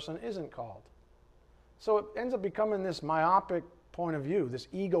first person isn't called. So it ends up becoming this myopic point of view, this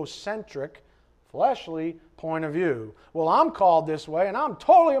egocentric, fleshly point of view. Well, I'm called this way, and I'm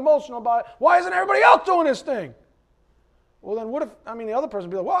totally emotional about it. Why isn't everybody else doing this thing? Well, then what if, the other person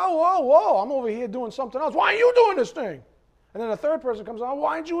would be like, whoa, I'm over here doing something else. Why aren't you doing this thing? And then a third person comes on,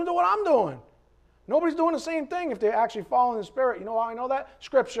 why aren't you doing what I'm doing? Nobody's doing the same thing if they're actually following the Spirit. You know how I know that?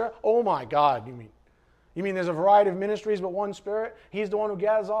 Scripture. Oh my God, you mean there's a variety of ministries but one Spirit? He's the one who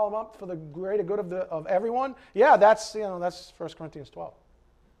gathers all of them up for the greater good of everyone? Yeah, that's 1 Corinthians 12.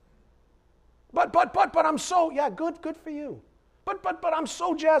 But I'm so, yeah, good for you. But I'm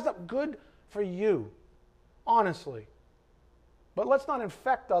so jazzed up. Good for you. Honestly. But let's not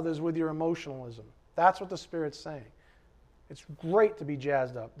infect others with your emotionalism. That's what the Spirit's saying. It's great to be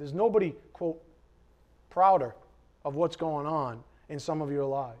jazzed up. There's nobody, quote, prouder of what's going on in some of your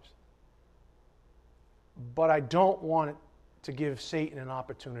lives. But I don't want it to give Satan an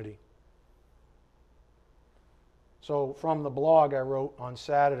opportunity. So from the blog I wrote on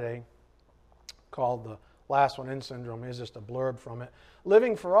Saturday, called The Last One In Syndrome, here's just a blurb from it.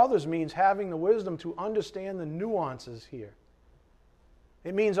 Living for others means having the wisdom to understand the nuances here.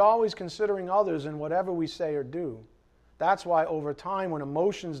 It means always considering others in whatever we say or do. That's why over time, when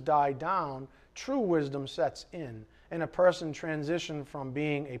emotions die down, true wisdom sets in, and a person transitions from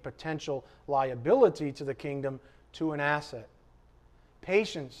being a potential liability to the kingdom to an asset.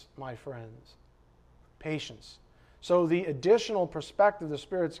 Patience, my friends. Patience. So the additional perspective the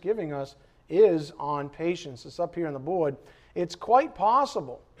Spirit's giving us is on patience. It's up here on the board. It's quite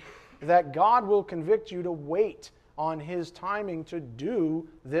possible that God will convict you to wait on His timing to do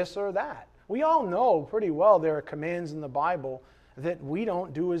this or that. We all know pretty well there are commands in the Bible that we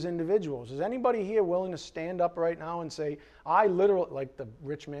don't do as individuals. Is anybody here willing to stand up right now and say, I literally, like the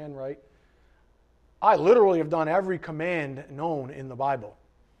rich man, right? I literally have done every command known in the Bible.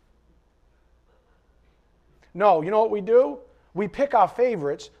 No, you know what we do? We pick our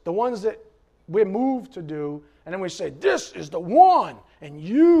favorites, the ones that we're moved to do, and then we say, this is the one, and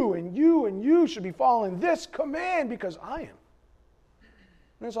you should be following this command because I am.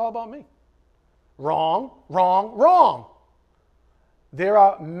 And it's all about me. Wrong, wrong, wrong. There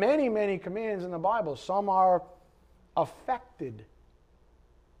are many, many commands in the Bible. Some are affected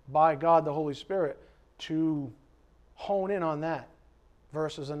by God the Holy Spirit to hone in on that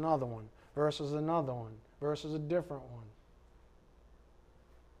versus another one, versus another one, versus a different one.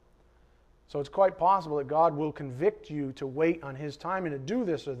 So it's quite possible that God will convict you to wait on His time and to do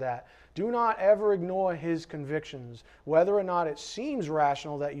this or that. Do not ever ignore His convictions, whether or not it seems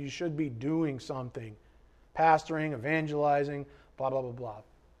rational that you should be doing something. Pastoring, evangelizing, blah, blah, blah, blah.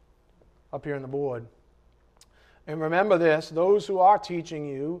 Up here on the board. And remember this, those who are teaching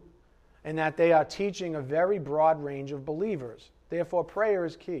you and that they are teaching a very broad range of believers. Therefore, prayer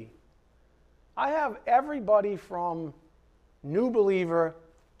is key. I have everybody from new believer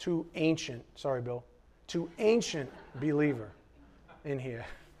to ancient, sorry, Bill, to ancient believer in here,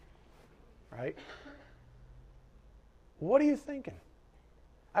 right? What are you thinking?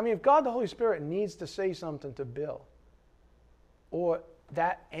 I mean, if God the Holy Spirit needs to say something to Bill, or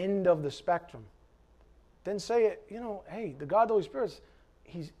that end of the spectrum, then say it, hey, the God the Holy Spirit,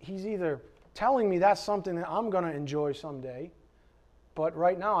 he's either telling me that's something that I'm going to enjoy someday, but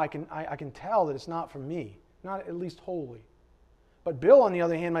right now I can tell that it's not for me, not at least wholly. But Bill, on the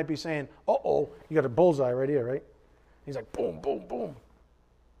other hand, might be saying, uh-oh, you got a bullseye right here, right? He's like, boom, boom, boom.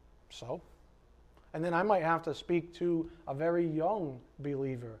 So? And then I might have to speak to a very young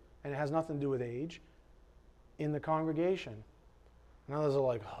believer, and it has nothing to do with age, in the congregation. And others are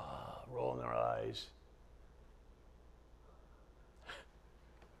like, rolling their eyes.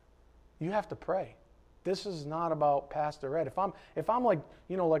 You have to pray. This is not about Pastor Ed. If I'm like,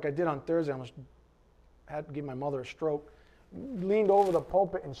 like I did on Thursday, I almost had to give my mother a stroke, leaned over the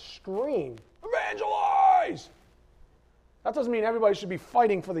pulpit and screamed, evangelize! That doesn't mean everybody should be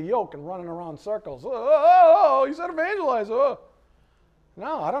fighting for the yoke and running around circles. Oh, he said evangelize. Oh.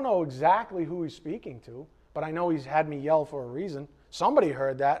 No, I don't know exactly who he's speaking to, but I know he's had me yell for a reason. Somebody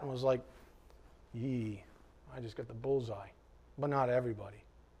heard that and was like, yee, I just got the bullseye. But not everybody.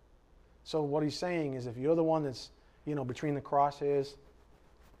 So what he's saying is if you're the one that's, between the crosshairs,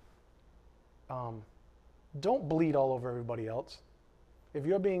 don't bleed all over everybody else. If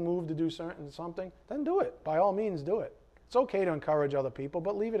you're being moved to do something, then do it. By all means, do it. It's okay to encourage other people,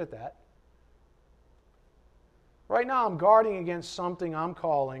 but leave it at that. Right now, I'm guarding against something I'm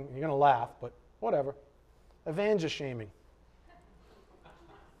calling, you're going to laugh, but whatever, evangel-shaming.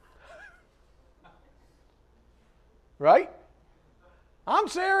 Right? I'm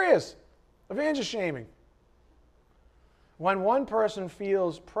serious. Evangel-shaming. When one person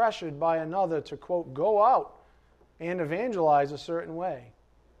feels pressured by another to, quote, go out and evangelize a certain way.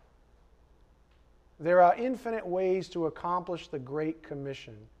 There are infinite ways to accomplish the Great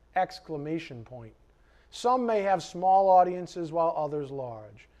Commission! Exclamation point. Some may have small audiences while others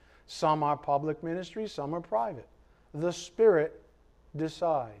large. Some are public ministries, some are private. The Spirit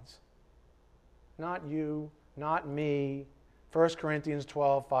decides. Not you, not me. 1 Corinthians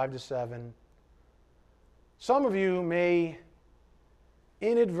 12, 5-7. Some of you may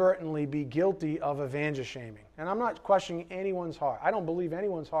inadvertently be guilty of evangel shaming. And I'm not questioning anyone's heart. I don't believe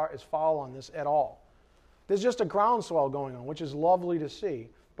anyone's heart is foul on this at all. There's just a groundswell going on, which is lovely to see.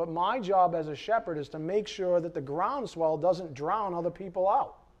 But my job as a shepherd is to make sure that the groundswell doesn't drown other people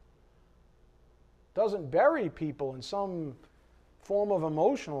out. Doesn't bury people in some form of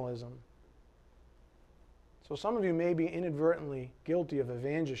emotionalism. So some of you may be inadvertently guilty of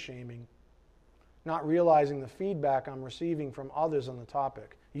evangel shaming, not realizing the feedback I'm receiving from others on the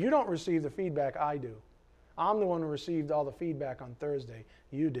topic. You don't receive the feedback I do. I'm the one who received all the feedback on Thursday.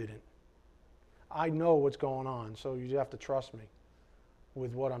 You didn't. I know what's going on, so you have to trust me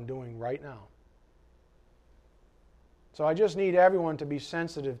with what I'm doing right now. So I just need everyone to be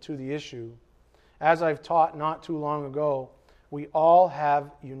sensitive to the issue. As I've taught not too long ago, we all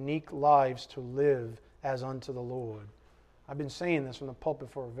have unique lives to live as unto the Lord. I've been saying this from the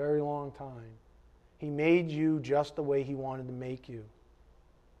pulpit for a very long time. He made you just the way He wanted to make you.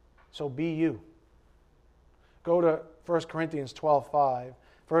 So be you. Go to 1 Corinthians 12:5.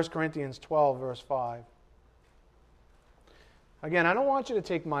 1 Corinthians 12, verse 5. Again, I don't want you to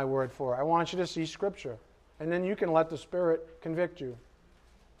take my word for it. I want you to see Scripture. And then you can let the Spirit convict you.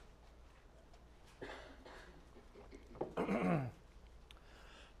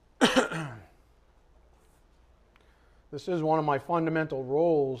 This is one of my fundamental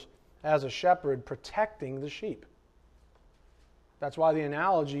roles as a shepherd, protecting the sheep. That's why the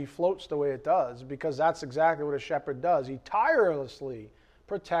analogy floats the way it does, because that's exactly what a shepherd does. He tirelessly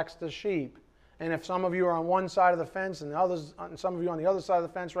protects the sheep. And if some of you are on one side of the fence and some of you on the other side of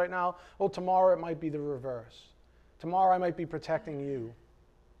the fence right now, well, tomorrow it might be the reverse. Tomorrow I might be protecting you.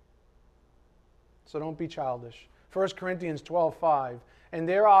 So don't be childish. 1 Corinthians 12:5. And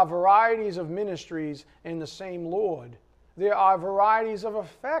there are varieties of ministries in the same Lord. There are varieties of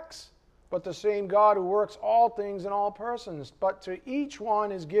effects, but the same God who works all things in all persons. But to each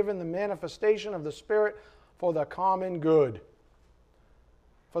one is given the manifestation of the Spirit for the common good.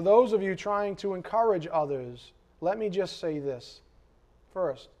 For those of you trying to encourage others, let me just say this.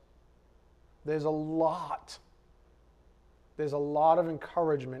 First, there's a lot of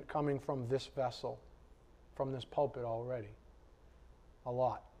encouragement coming from this vessel, from this pulpit already. A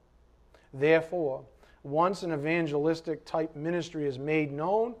lot. Therefore, once an evangelistic type ministry is made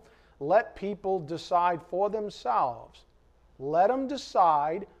known, let people decide for themselves. Let them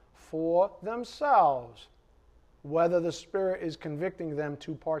decide for themselves whether the Spirit is convicting them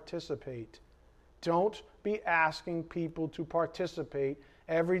to participate. Don't be asking people to participate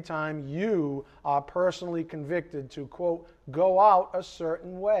every time you are personally convicted to, quote, go out a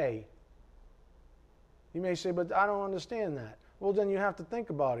certain way. You may say, but I don't understand that. Well, then you have to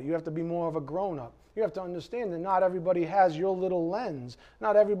think about it. You have to be more of a grown-up. You have to understand that not everybody has your little lens.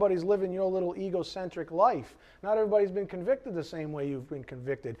 Not everybody's living your little egocentric life. Not everybody's been convicted the same way you've been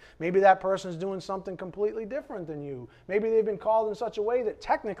convicted. Maybe that person's doing something completely different than you. Maybe they've been called in such a way that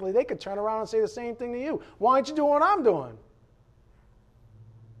technically they could turn around and say the same thing to you. Why aren't you doing what I'm doing?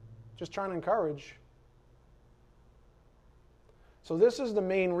 Just trying to encourage. So this is the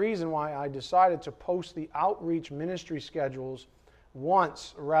main reason why I decided to post the outreach ministry schedules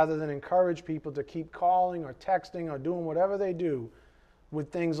once rather than encourage people to keep calling or texting or doing whatever they do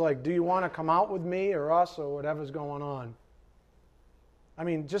with things like, do you want to come out with me or us or whatever's going on? I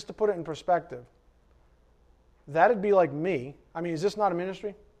mean, just to put it in perspective, that'd be like me. I mean, is this not a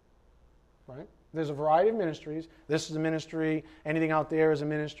ministry? Right? There's a variety of ministries. This is a ministry. Anything out there is a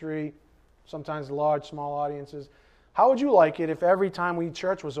ministry. Sometimes large, small audiences. How would you like it if every time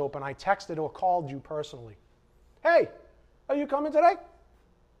church was open, I texted or called you personally? Hey, are you coming today?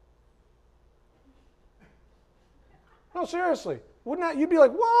 No, seriously. Wouldn't that, you'd be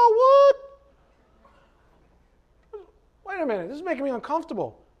like, whoa, what? Wait a minute, this is making me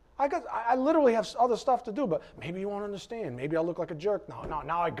uncomfortable. I literally have other stuff to do, but maybe you won't understand. Maybe I'll look like a jerk. No,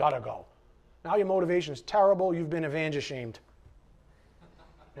 now I gotta go. Now your motivation is terrible. You've been evangel-shamed.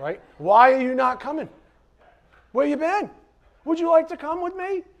 Right? Why are you not coming? Where you been? Would you like to come with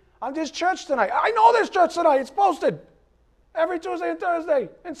me? There's church tonight. I know there's church tonight. It's posted. Every Tuesday and Thursday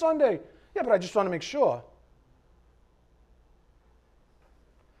and Sunday. Yeah, but I just want to make sure.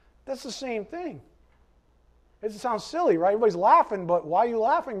 That's the same thing. It sounds silly, right? Everybody's laughing, but why are you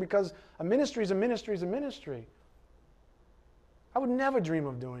laughing? Because a ministry is a ministry is a ministry. I would never dream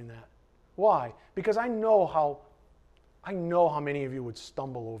of doing that. Why? Because I know how many of you would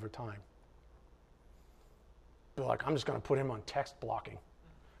stumble over time. Be like, I'm just going to put him on text blocking.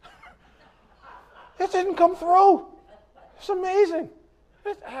 It didn't come through. It's amazing.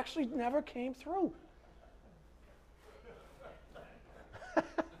 It actually never came through.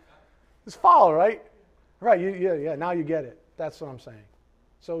 It's follow, right? Right, yeah, now you get it. That's what I'm saying.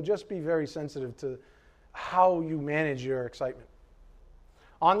 So just be very sensitive to how you manage your excitement.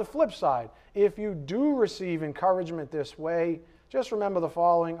 On the flip side, if you do receive encouragement this way, just remember the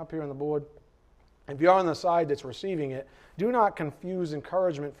following up here on the board. If you're on the side that's receiving it, do not confuse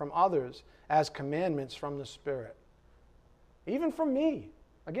encouragement from others as commandments from the Spirit. Even from me.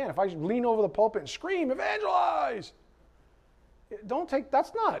 Again, if I lean over the pulpit and scream, evangelize,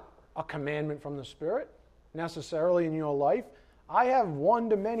 that's not a commandment from the Spirit necessarily in your life. I have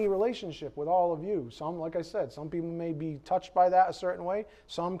one-to-many relationship with all of you. Some, like I said, some people may be touched by that a certain way,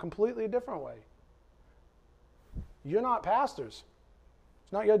 some completely a different way. You're not pastors.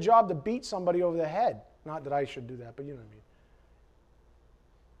 It's not your job to beat somebody over the head. Not that I should do that, but you know what I mean.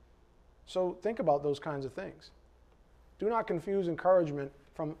 So think about those kinds of things. Do not confuse encouragement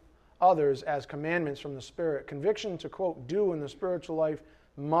from others as commandments from the Spirit. Conviction to, quote, do in the spiritual life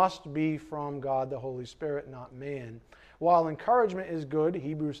must be from God the Holy Spirit, not man. While encouragement is good,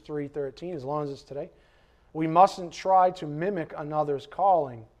 Hebrews 3:13, as long as it's today, we mustn't try to mimic another's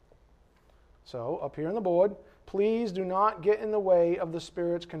calling. So, up here on the board, please do not get in the way of the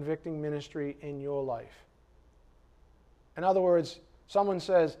Spirit's convicting ministry in your life. In other words, someone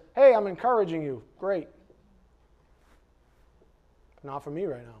says, hey, I'm encouraging you. Great. Not for me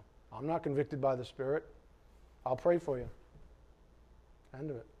right now. I'm not convicted by the Spirit. I'll pray for you. End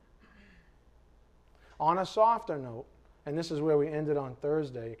of it. On a softer note, and this is where we ended on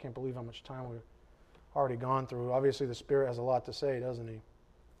Thursday. I can't believe how much time we've already gone through. Obviously, the Spirit has a lot to say, doesn't he?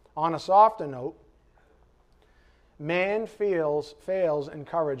 On a softer note, man fails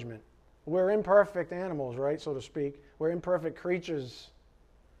encouragement. We're imperfect animals, right, so to speak. We're imperfect creatures.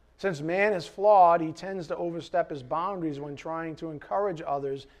 Since man is flawed, he tends to overstep his boundaries when trying to encourage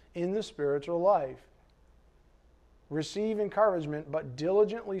others in the spiritual life. Receive encouragement, but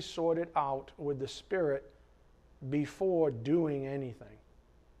diligently sort it out with the Spirit before doing anything.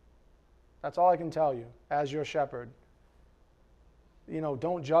 That's all I can tell you as your shepherd.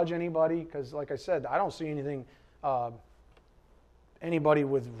 Don't judge anybody because, like I said, I don't see anything, anybody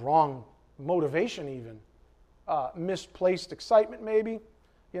with wrong motivation even. Misplaced excitement maybe.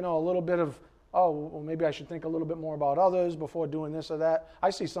 A little bit of, maybe I should think a little bit more about others before doing this or that. I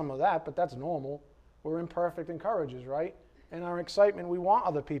see some of that, but that's normal. We're imperfect encouragers, right? in our excitement, we want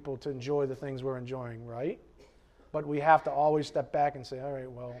other people to enjoy the things we're enjoying, right? But we have to always step back and say, all right,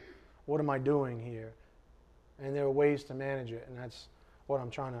 well, what am I doing here? And there are ways to manage it, and that's what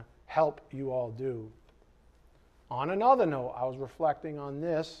I'm trying to help you all do. On another note, I was reflecting on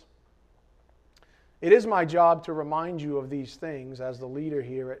this. It is my job to remind you of these things as the leader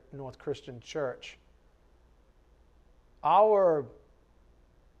here at North Christian Church. Our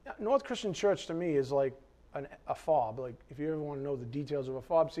North Christian Church to me is like a FOB. Like, if you ever want to know the details of a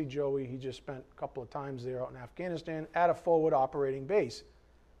FOB, see Joey. He just spent a couple of times there out in Afghanistan at a forward operating base.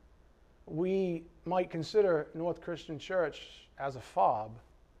 We might consider North Christian Church as a FOB,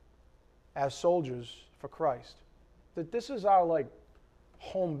 as soldiers for Christ. That this is our like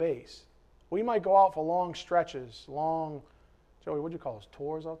home base. We might go out for long stretches, Joey, what do you call those,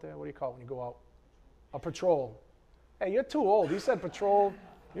 tours out there? What do you call it when you go out? A patrol. Hey, you're too old. He said patrol.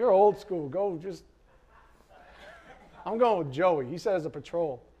 You're old school. I'm going with Joey. He says a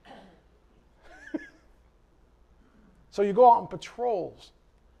patrol. So you go out on patrols,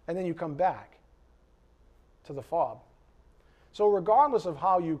 and then you come back to the FOB. So regardless of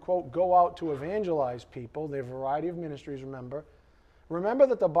how you, quote, go out to evangelize people, there are a variety of ministries, remember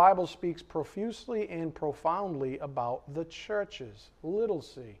that the Bible speaks profusely and profoundly about the churches, little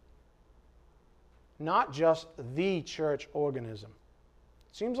c. Not just the church organism.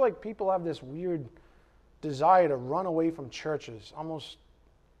 It seems like people have this weird desire to run away from churches, almost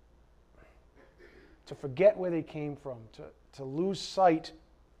to forget where they came from, to lose sight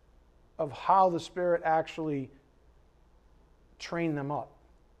of how the Spirit actually trained them up,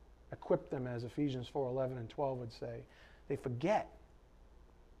 equipped them, as Ephesians 4:11 and 12 would say. They forget.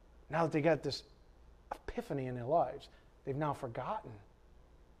 Now that they got this epiphany in their lives, they've now forgotten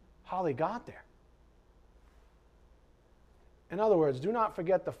how they got there. In other words, do not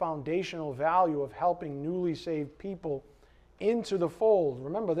forget the foundational value of helping newly saved people into the fold.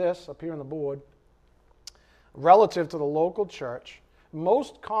 Remember this up here on the board. Relative to the local church,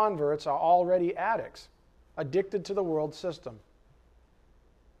 most converts are already addicts, addicted to the world system.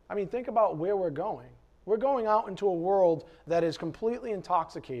 I mean, think about where we're going. We're going out into a world that is completely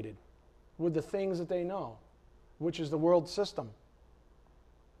intoxicated with the things that they know, which is the world system.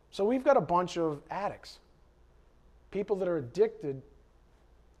 So we've got a bunch of addicts, people that are addicted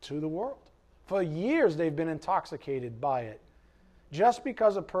to the world. For years they've been intoxicated by it. Just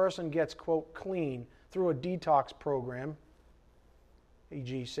because a person gets, quote, clean through a detox program,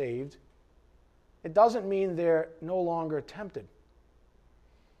 e.g. saved, it doesn't mean they're no longer tempted.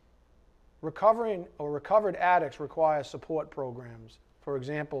 Recovered addicts require support programs. For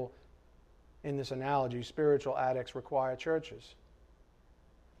example, in this analogy, spiritual addicts require churches.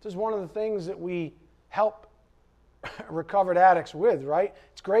 This is one of the things that we help recovered addicts with, right?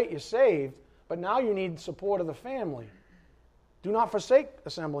 It's great you're saved, but now you need support of the family. Do not forsake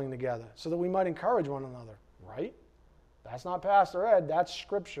assembling together so that we might encourage one another, right? That's not Pastor Ed, that's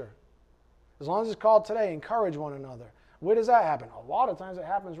Scripture. As long as it's called today, encourage one another. Where does that happen? A lot of times it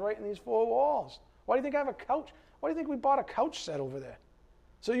happens right in these four walls. Why do you think I have a couch? Why do you think we bought a couch set over there?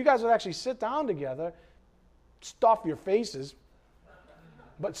 So you guys would actually sit down together, stuff your faces,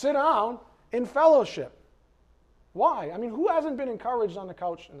 but sit down in fellowship. Why? I mean, who hasn't been encouraged on the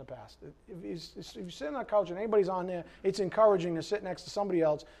couch in the past? If you sit on the couch and anybody's on there, it's encouraging to sit next to somebody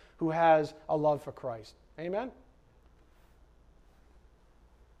else who has a love for Christ. Amen?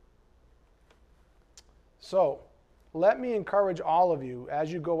 So, let me encourage all of you as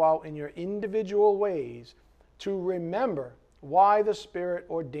you go out in your individual ways to remember why the Spirit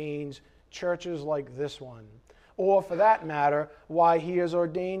ordains churches like this one. Or, for that matter, why He has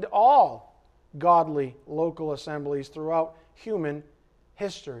ordained all godly local assemblies throughout human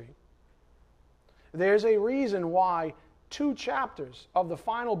history. There's a reason why 2 chapters of the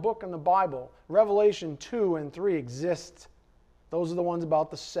final book in the Bible, Revelation 2 and 3, exist. Those are the ones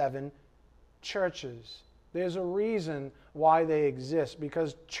about the 7 churches. There's a reason why they exist,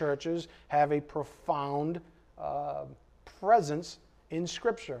 because churches have a profound presence in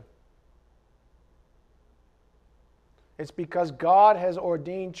Scripture. It's because God has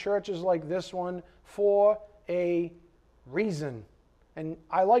ordained churches like this one for a reason. And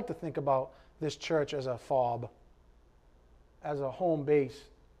I like to think about this church as a FOB, as a home base.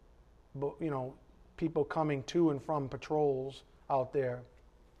 But, people coming to and from patrols out there.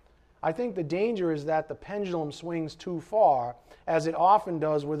 I think the danger is that the pendulum swings too far, as it often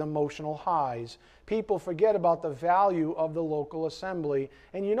does with emotional highs. People forget about the value of the local assembly.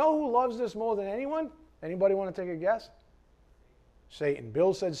 And you know who loves this more than anyone? Anybody want to take a guess? Satan.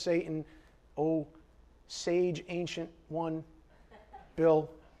 Bill said Satan. Oh, sage, ancient one. Bill.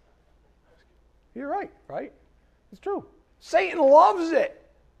 You're right? It's true. Satan loves it.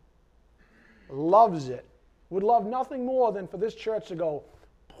 Loves it. Would love nothing more than for this church to go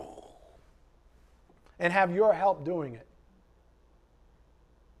and have your help doing it.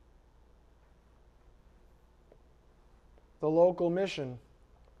 The local mission.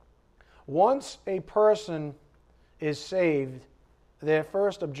 Once a person is saved, their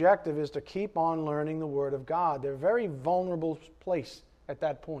first objective is to keep on learning the Word of God. They're a very vulnerable place at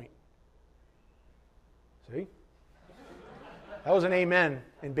that point. See? That was an amen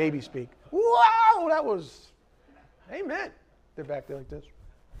in baby speak. Wow, that was amen. They're back there like this.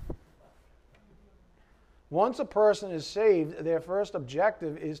 Once a person is saved, their first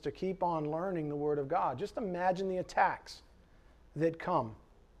objective is to keep on learning the Word of God. Just imagine the attacks that come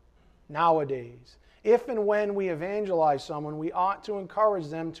nowadays. If and when we evangelize someone, we ought to encourage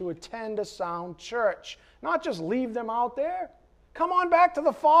them to attend a sound church, not just leave them out there. Come on back to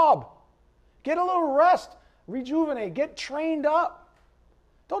the fob. Get a little rest, rejuvenate, get trained up.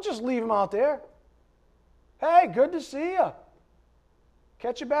 Don't just leave them out there. Hey, good to see you.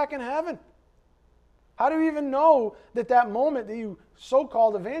 Catch you back in heaven. How do you even know that that moment that you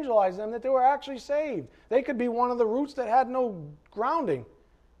so-called evangelized them, that they were actually saved? They could be one of the roots that had no grounding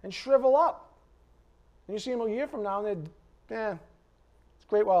and shrivel up. And you see them a year from now, and it's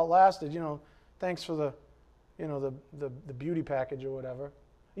great while it lasted. Thanks for the beauty package or whatever.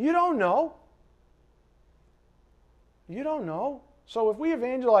 You don't know. You don't know. So if we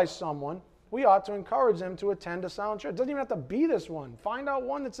evangelize someone, we ought to encourage them to attend a sound church. It doesn't even have to be this one. Find out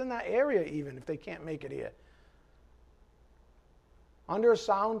one that's in that area even if they can't make it here. Under a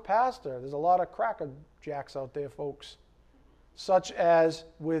sound pastor, there's a lot of crackerjacks out there, folks, such as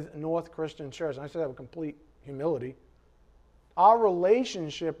with North Christian Church. And I say that with complete humility. Our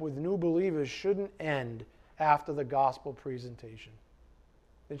relationship with new believers shouldn't end after the gospel presentation.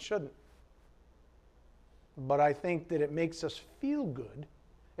 It shouldn't. But I think that it makes us feel good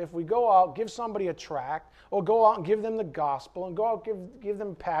if we go out, give somebody a tract, or go out and give them the gospel, and go out and give them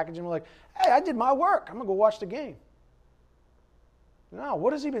a package, and we're like, hey, I did my work. I'm going to go watch the game. No,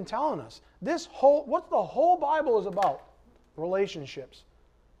 what has he been telling us? What the whole Bible is about? Relationships.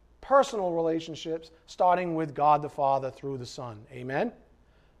 Personal relationships, starting with God the Father through the Son. Amen?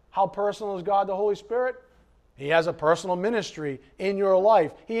 How personal is God the Holy Spirit? He has a personal ministry in your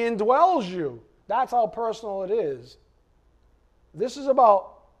life. He indwells you. That's how personal it is. This is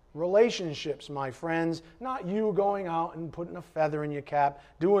about relationships, my friends, not you going out and putting a feather in your cap,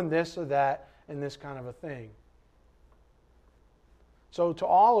 doing this or that, and this kind of a thing. So to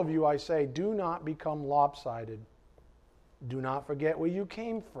all of you, I say, do not become lopsided. Do not forget where you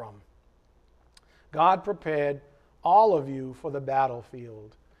came from. God prepared all of you for the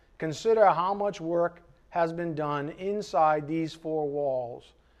battlefield. Consider how much work has been done inside these four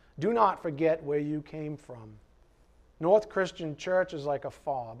walls. Do not forget where you came from. North Christian Church is like a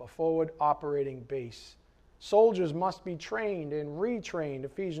FOB, a forward operating base. Soldiers must be trained and retrained,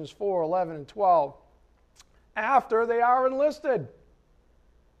 Ephesians 4, 11, and 12, after they are enlisted.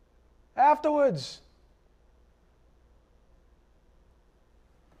 Afterwards.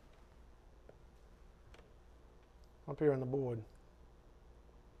 Up here on the board.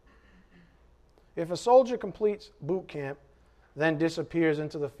 If a soldier completes boot camp, then disappears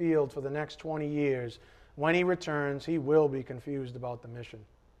into the field for the next 20 years, when he returns, he will be confused about the mission.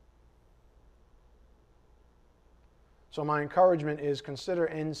 So my encouragement is consider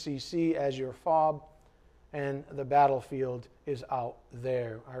NCC as your FOB, and the battlefield is out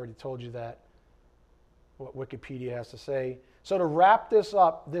there. I already told you that, what Wikipedia has to say. So to wrap this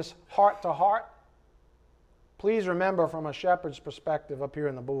up, this heart-to-heart, please remember from a shepherd's perspective up here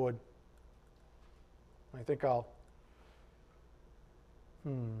on the board. I think I'll...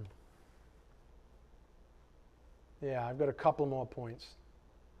 Yeah, I've got a couple more points.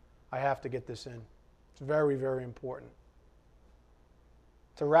 I have to get this in. It's very, very important.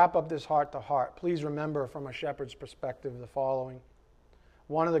 To wrap up this heart-to-heart, please remember from a shepherd's perspective the following.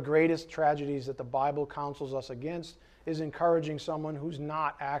 One of the greatest tragedies that the Bible counsels us against is encouraging someone who's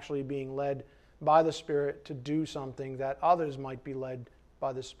not actually being led by the Spirit to do something that others might be led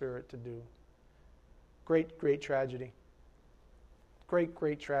by the Spirit to do. Great, great tragedy. Great,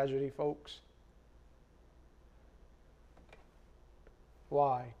 great tragedy, folks.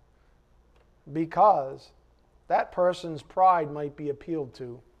 Why? Because that person's pride might be appealed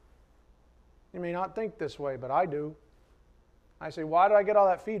to. You may not think this way, but I do. I say, why did I get all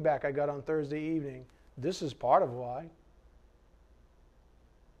that feedback I got on Thursday evening? This is part of why.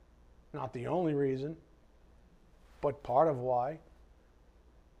 Not the only reason, but part of why.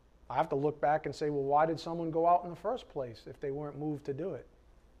 I have to look back and say, well, why did someone go out in the first place if they weren't moved to do it?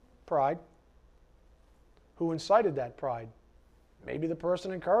 Pride. who incited that pride. Maybe the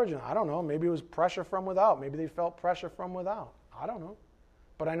person encouraging it. I don't know. Maybe it was pressure from without. Maybe they felt pressure from without. I don't know.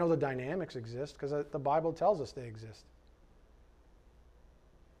 But I know the dynamics exist because the Bible tells us they exist.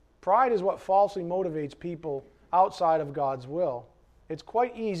 Pride is what falsely motivates people outside of God's will. It's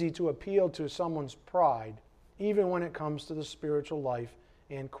quite easy to appeal to someone's pride, even when it comes to the spiritual life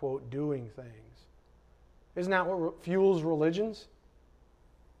and, quote, doing things. Isn't that what fuels religions?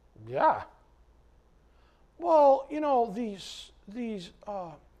 Yeah. Well, you know, these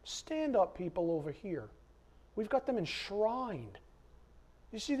stand-up people over here, we've got them enshrined.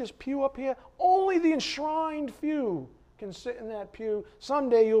 You see this pew up here? Only the enshrined few can sit in that pew.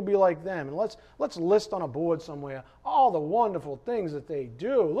 Someday you'll be like them. And let's list on a board somewhere all the wonderful things that they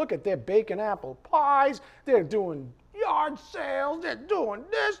do. Look at their bacon apple pies. They're doing yard sales. They're doing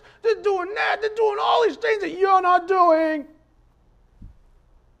this. They're doing that. They're doing all these things that you're not doing.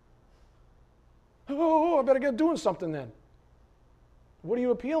 Oh, I better get doing something then. What are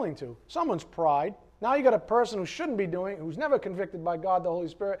you appealing to? Someone's pride. Now you got a person who shouldn't be doing, who's never convicted by God, the Holy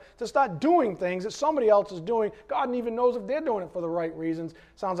Spirit, to start doing things that somebody else is doing. God even knows if they're doing it for the right reasons.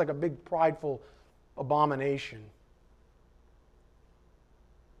 Sounds like a big prideful abomination.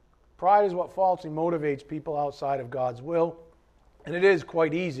 Pride is what falsely motivates people outside of God's will, and it is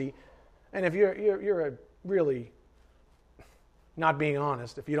quite easy. And if you're really not being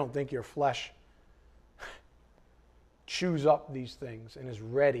honest, if you don't think your flesh chews up these things and is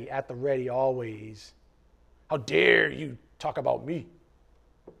ready, at the ready always. How dare you talk about me?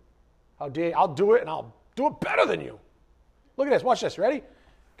 How dare, I'll do it and I'll do it better than you. Look at this, watch this, ready?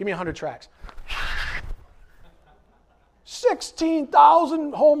 Give me 100 tracks.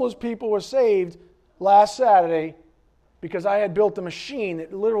 16,000 homeless people were saved last Saturday because I had built a machine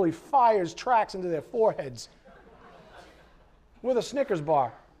that literally fires tracks into their foreheads with a Snickers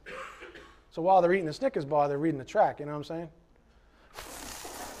bar. So while they're eating the Snickers bar, they're reading the track, you know what I'm saying?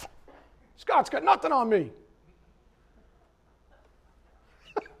 Scott's got nothing on me.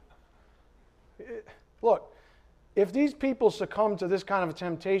 Look, if these people succumb to this kind of a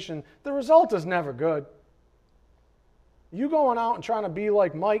temptation, the result is never good. You going out and trying to be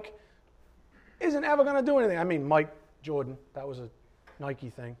like Mike isn't ever going to do anything. I mean, Mike Jordan, that was a Nike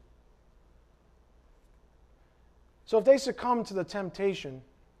thing. So if they succumb to the temptation,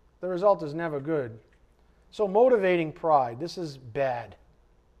 the result is never good. So motivating pride, this is bad.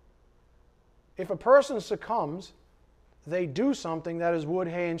 If a person succumbs, they do something that is wood,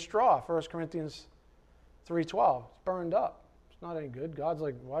 hay, and straw. 1 Corinthians 3:12. It's burned up. It's not any good. God's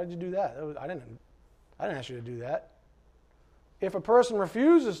like, why did you do that? I didn't ask you to do that. If a person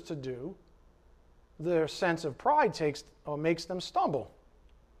refuses to do, their sense of pride makes them stumble.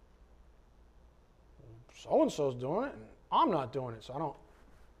 So-and-so's doing it, and I'm not doing it, so I don't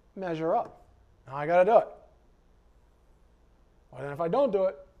measure up. Now I got to do it. Well, then if I don't do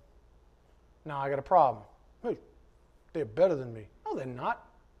it, now I got a problem. Hey, they're better than me. No, they're not.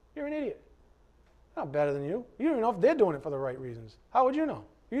 You're an idiot. They're not better than you. You don't even know if they're doing it for the right reasons. How would you know?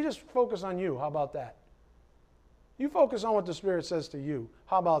 You just focus on you. How about that? You focus on what the Spirit says to you.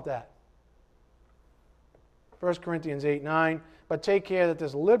 How about that? 1 Corinthians 8:9. But take care that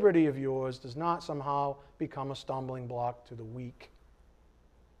this liberty of yours does not somehow become a stumbling block to the weak.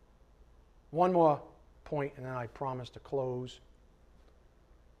 One more point, and then I promise to close.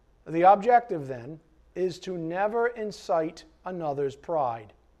 The objective, then, is to never incite another's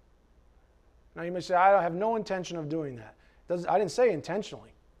pride. Now, you may say, I have no intention of doing that. I didn't say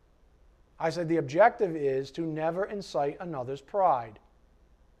intentionally. I said the objective is to never incite another's pride.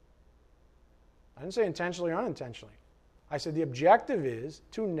 I didn't say intentionally or unintentionally. I said the objective is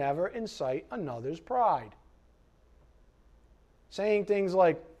to never incite another's pride. Saying things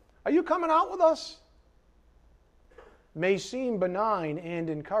like, are you coming out with us? May seem benign and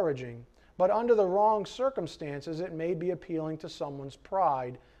encouraging, but under the wrong circumstances, it may be appealing to someone's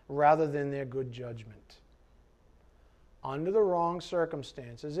pride rather than their good judgment. Under the wrong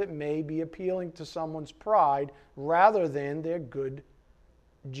circumstances, it may be appealing to someone's pride rather than their good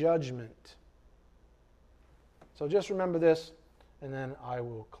judgment. So just remember this, and then I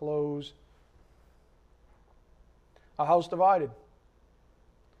will close. A house divided.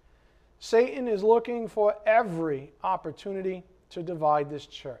 Satan is looking for every opportunity to divide this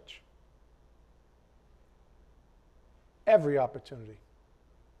church. Every opportunity.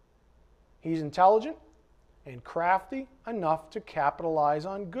 He's intelligent and crafty enough to capitalize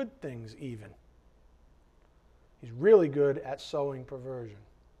on good things even. He's really good at sowing perversion.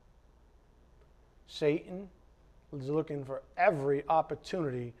 Satan is looking for every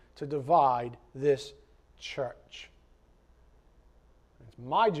opportunity to divide this church. It's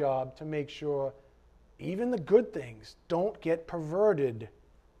my job to make sure even the good things, don't get perverted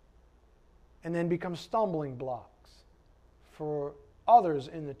and then become stumbling blocks for others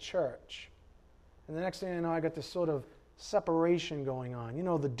in the church. And the next thing I know, I got this sort of separation going on. You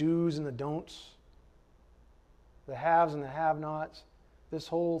know, the do's and the don'ts, the haves and the have-nots. This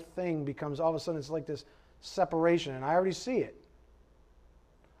whole thing becomes, all of a sudden, it's like this separation, and I already see it.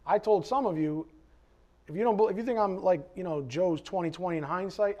 I told some of you, if you think I'm like, Joe's 20/20 in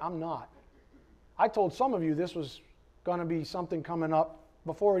hindsight, I'm not. I told some of you this was going to be something coming up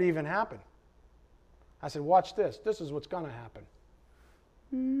before it even happened. I said, watch this. This is what's going to happen.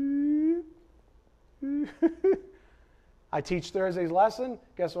 I teach Thursday's lesson.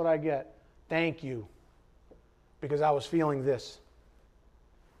 Guess what I get? Thank you. Because I was feeling this.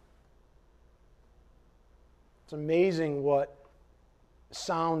 It's amazing what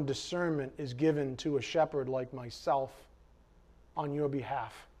sound discernment is given to a shepherd like myself on your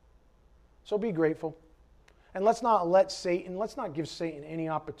behalf. So be grateful. And let's not give Satan any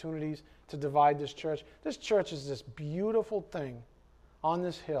opportunities to divide this church. This church is this beautiful thing on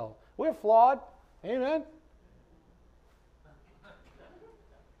this hill. We're flawed. Amen.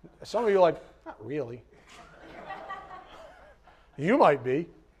 Some of you are like, not really. You might be.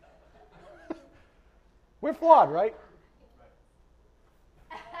 We're flawed, right?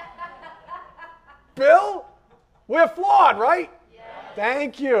 Bill, we're flawed, right? Yes.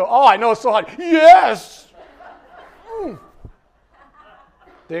 Thank you. Oh, I know so hard. Yes.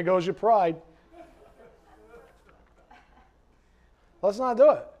 There goes your pride. Let's not do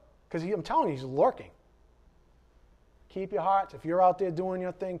it. Because I'm telling you, he's lurking. Keep your hearts. If you're out there doing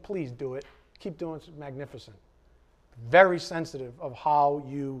your thing, please do it. Keep doing it. It's magnificent. Very sensitive of how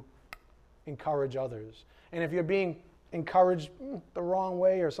you encourage others. And if you're being encouraged the wrong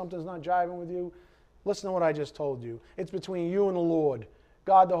way or something's not jiving with you, listen to what I just told you. It's between you and the Lord.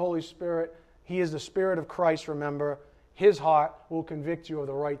 God the Holy Spirit, He is the Spirit of Christ, remember. His heart will convict you of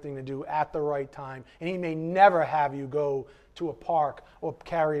the right thing to do at the right time. And He may never have you go to a park or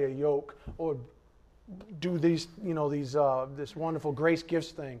carry a yoke or do this wonderful grace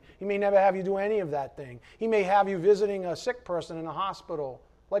gifts thing. He may never have you do any of that thing. He may have you visiting a sick person in a hospital,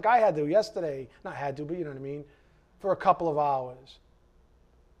 like I had to yesterday. Not had to, but you know what I mean, for a couple of hours.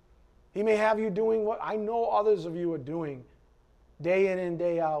 He may have you doing what I know others of you are doing day in and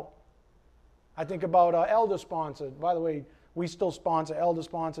day out. I think about Elder Sponsor. By the way, we still sponsor Elder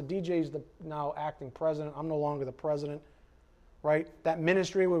Sponsor. DJ's the now acting president. I'm no longer the president. Right? That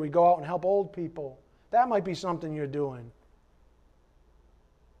ministry where we go out and help old people. That might be something you're doing.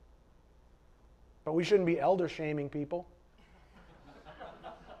 But we shouldn't be elder shaming people.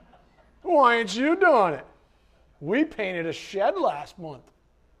 Why aren't you doing it? We painted a shed last month.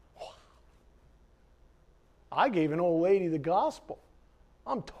 I gave an old lady the gospel.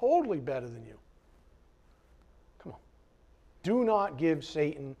 I'm totally better than you. Come on. Do not give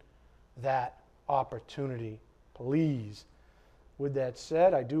Satan that opportunity, please. With that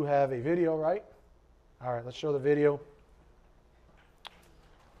said, I do have a video, right? All right, let's show the video.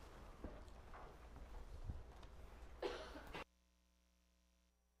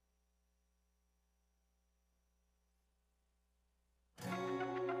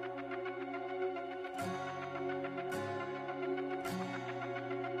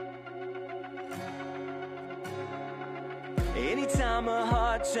 Anytime a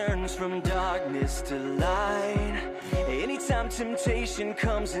heart turns from darkness to light, anytime temptation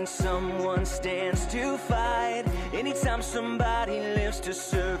comes and someone stands to fight, anytime somebody lives to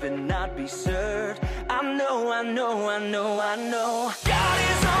serve and not be served, I know God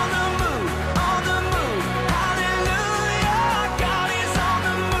is on the move, hallelujah. God is on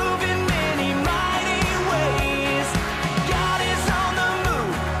the move in many mighty ways. God is on the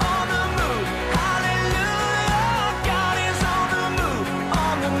move, hallelujah. God is on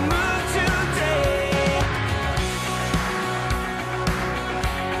the move today.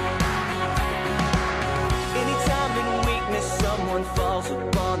 Anytime in weakness someone falls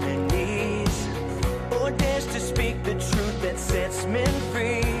upon their knees or dares to speak the truth that sets men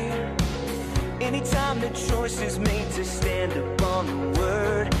free,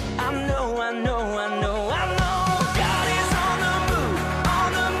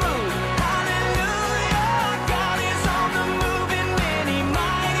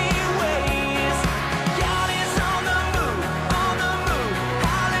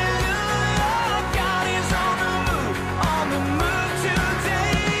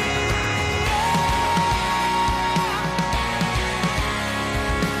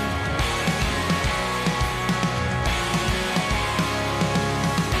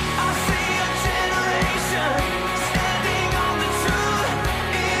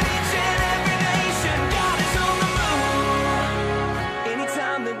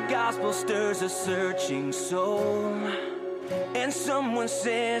 when someone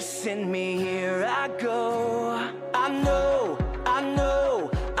says, send me, here I go. I know, I know,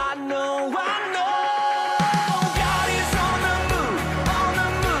 I know, I know. God is on the move,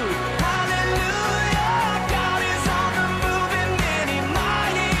 hallelujah. God is on the move in many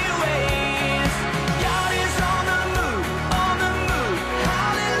mighty ways. God is on the move,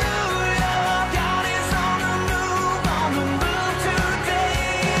 hallelujah. God is on the move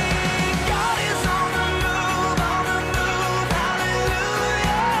today. God is on the move, hallelujah.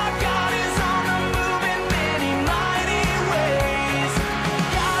 God is on the move in many mighty ways.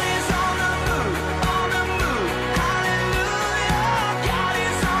 God is on the move, hallelujah. God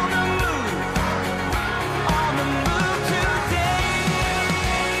is on the move today.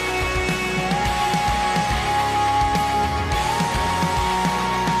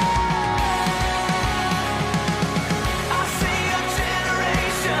 I see a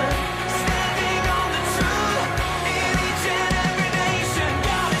generation standing on the truth. In each and every nation,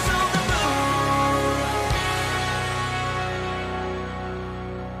 God is on the move.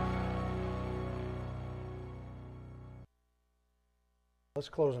 Let's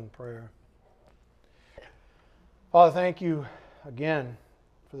close in prayer. Father, thank you again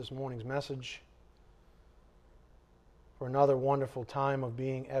for this morning's message, for another wonderful time of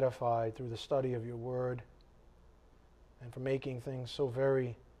being edified through the study of your word, and for making things so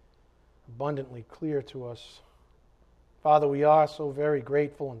very abundantly clear to us. Father, we are so very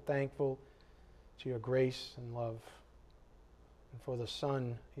grateful and thankful to your grace and love, and for the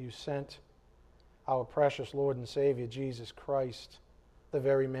Son you sent, our precious Lord and Savior, Jesus Christ, the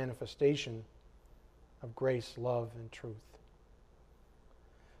very manifestation of grace, love, and truth.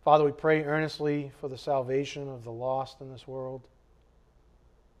 Father, we pray earnestly for the salvation of the lost in this world.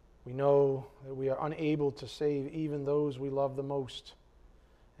 We know that we are unable to save even those we love the most,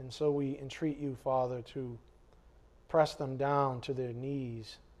 and so we entreat you, Father, to press them down to their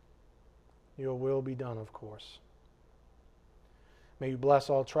knees. Your will be done, of course. May you bless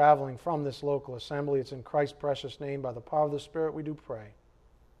all traveling from this local assembly. It's in Christ's precious name, by the power of the Spirit, we do pray.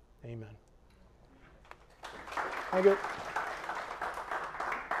 Amen. Thank you.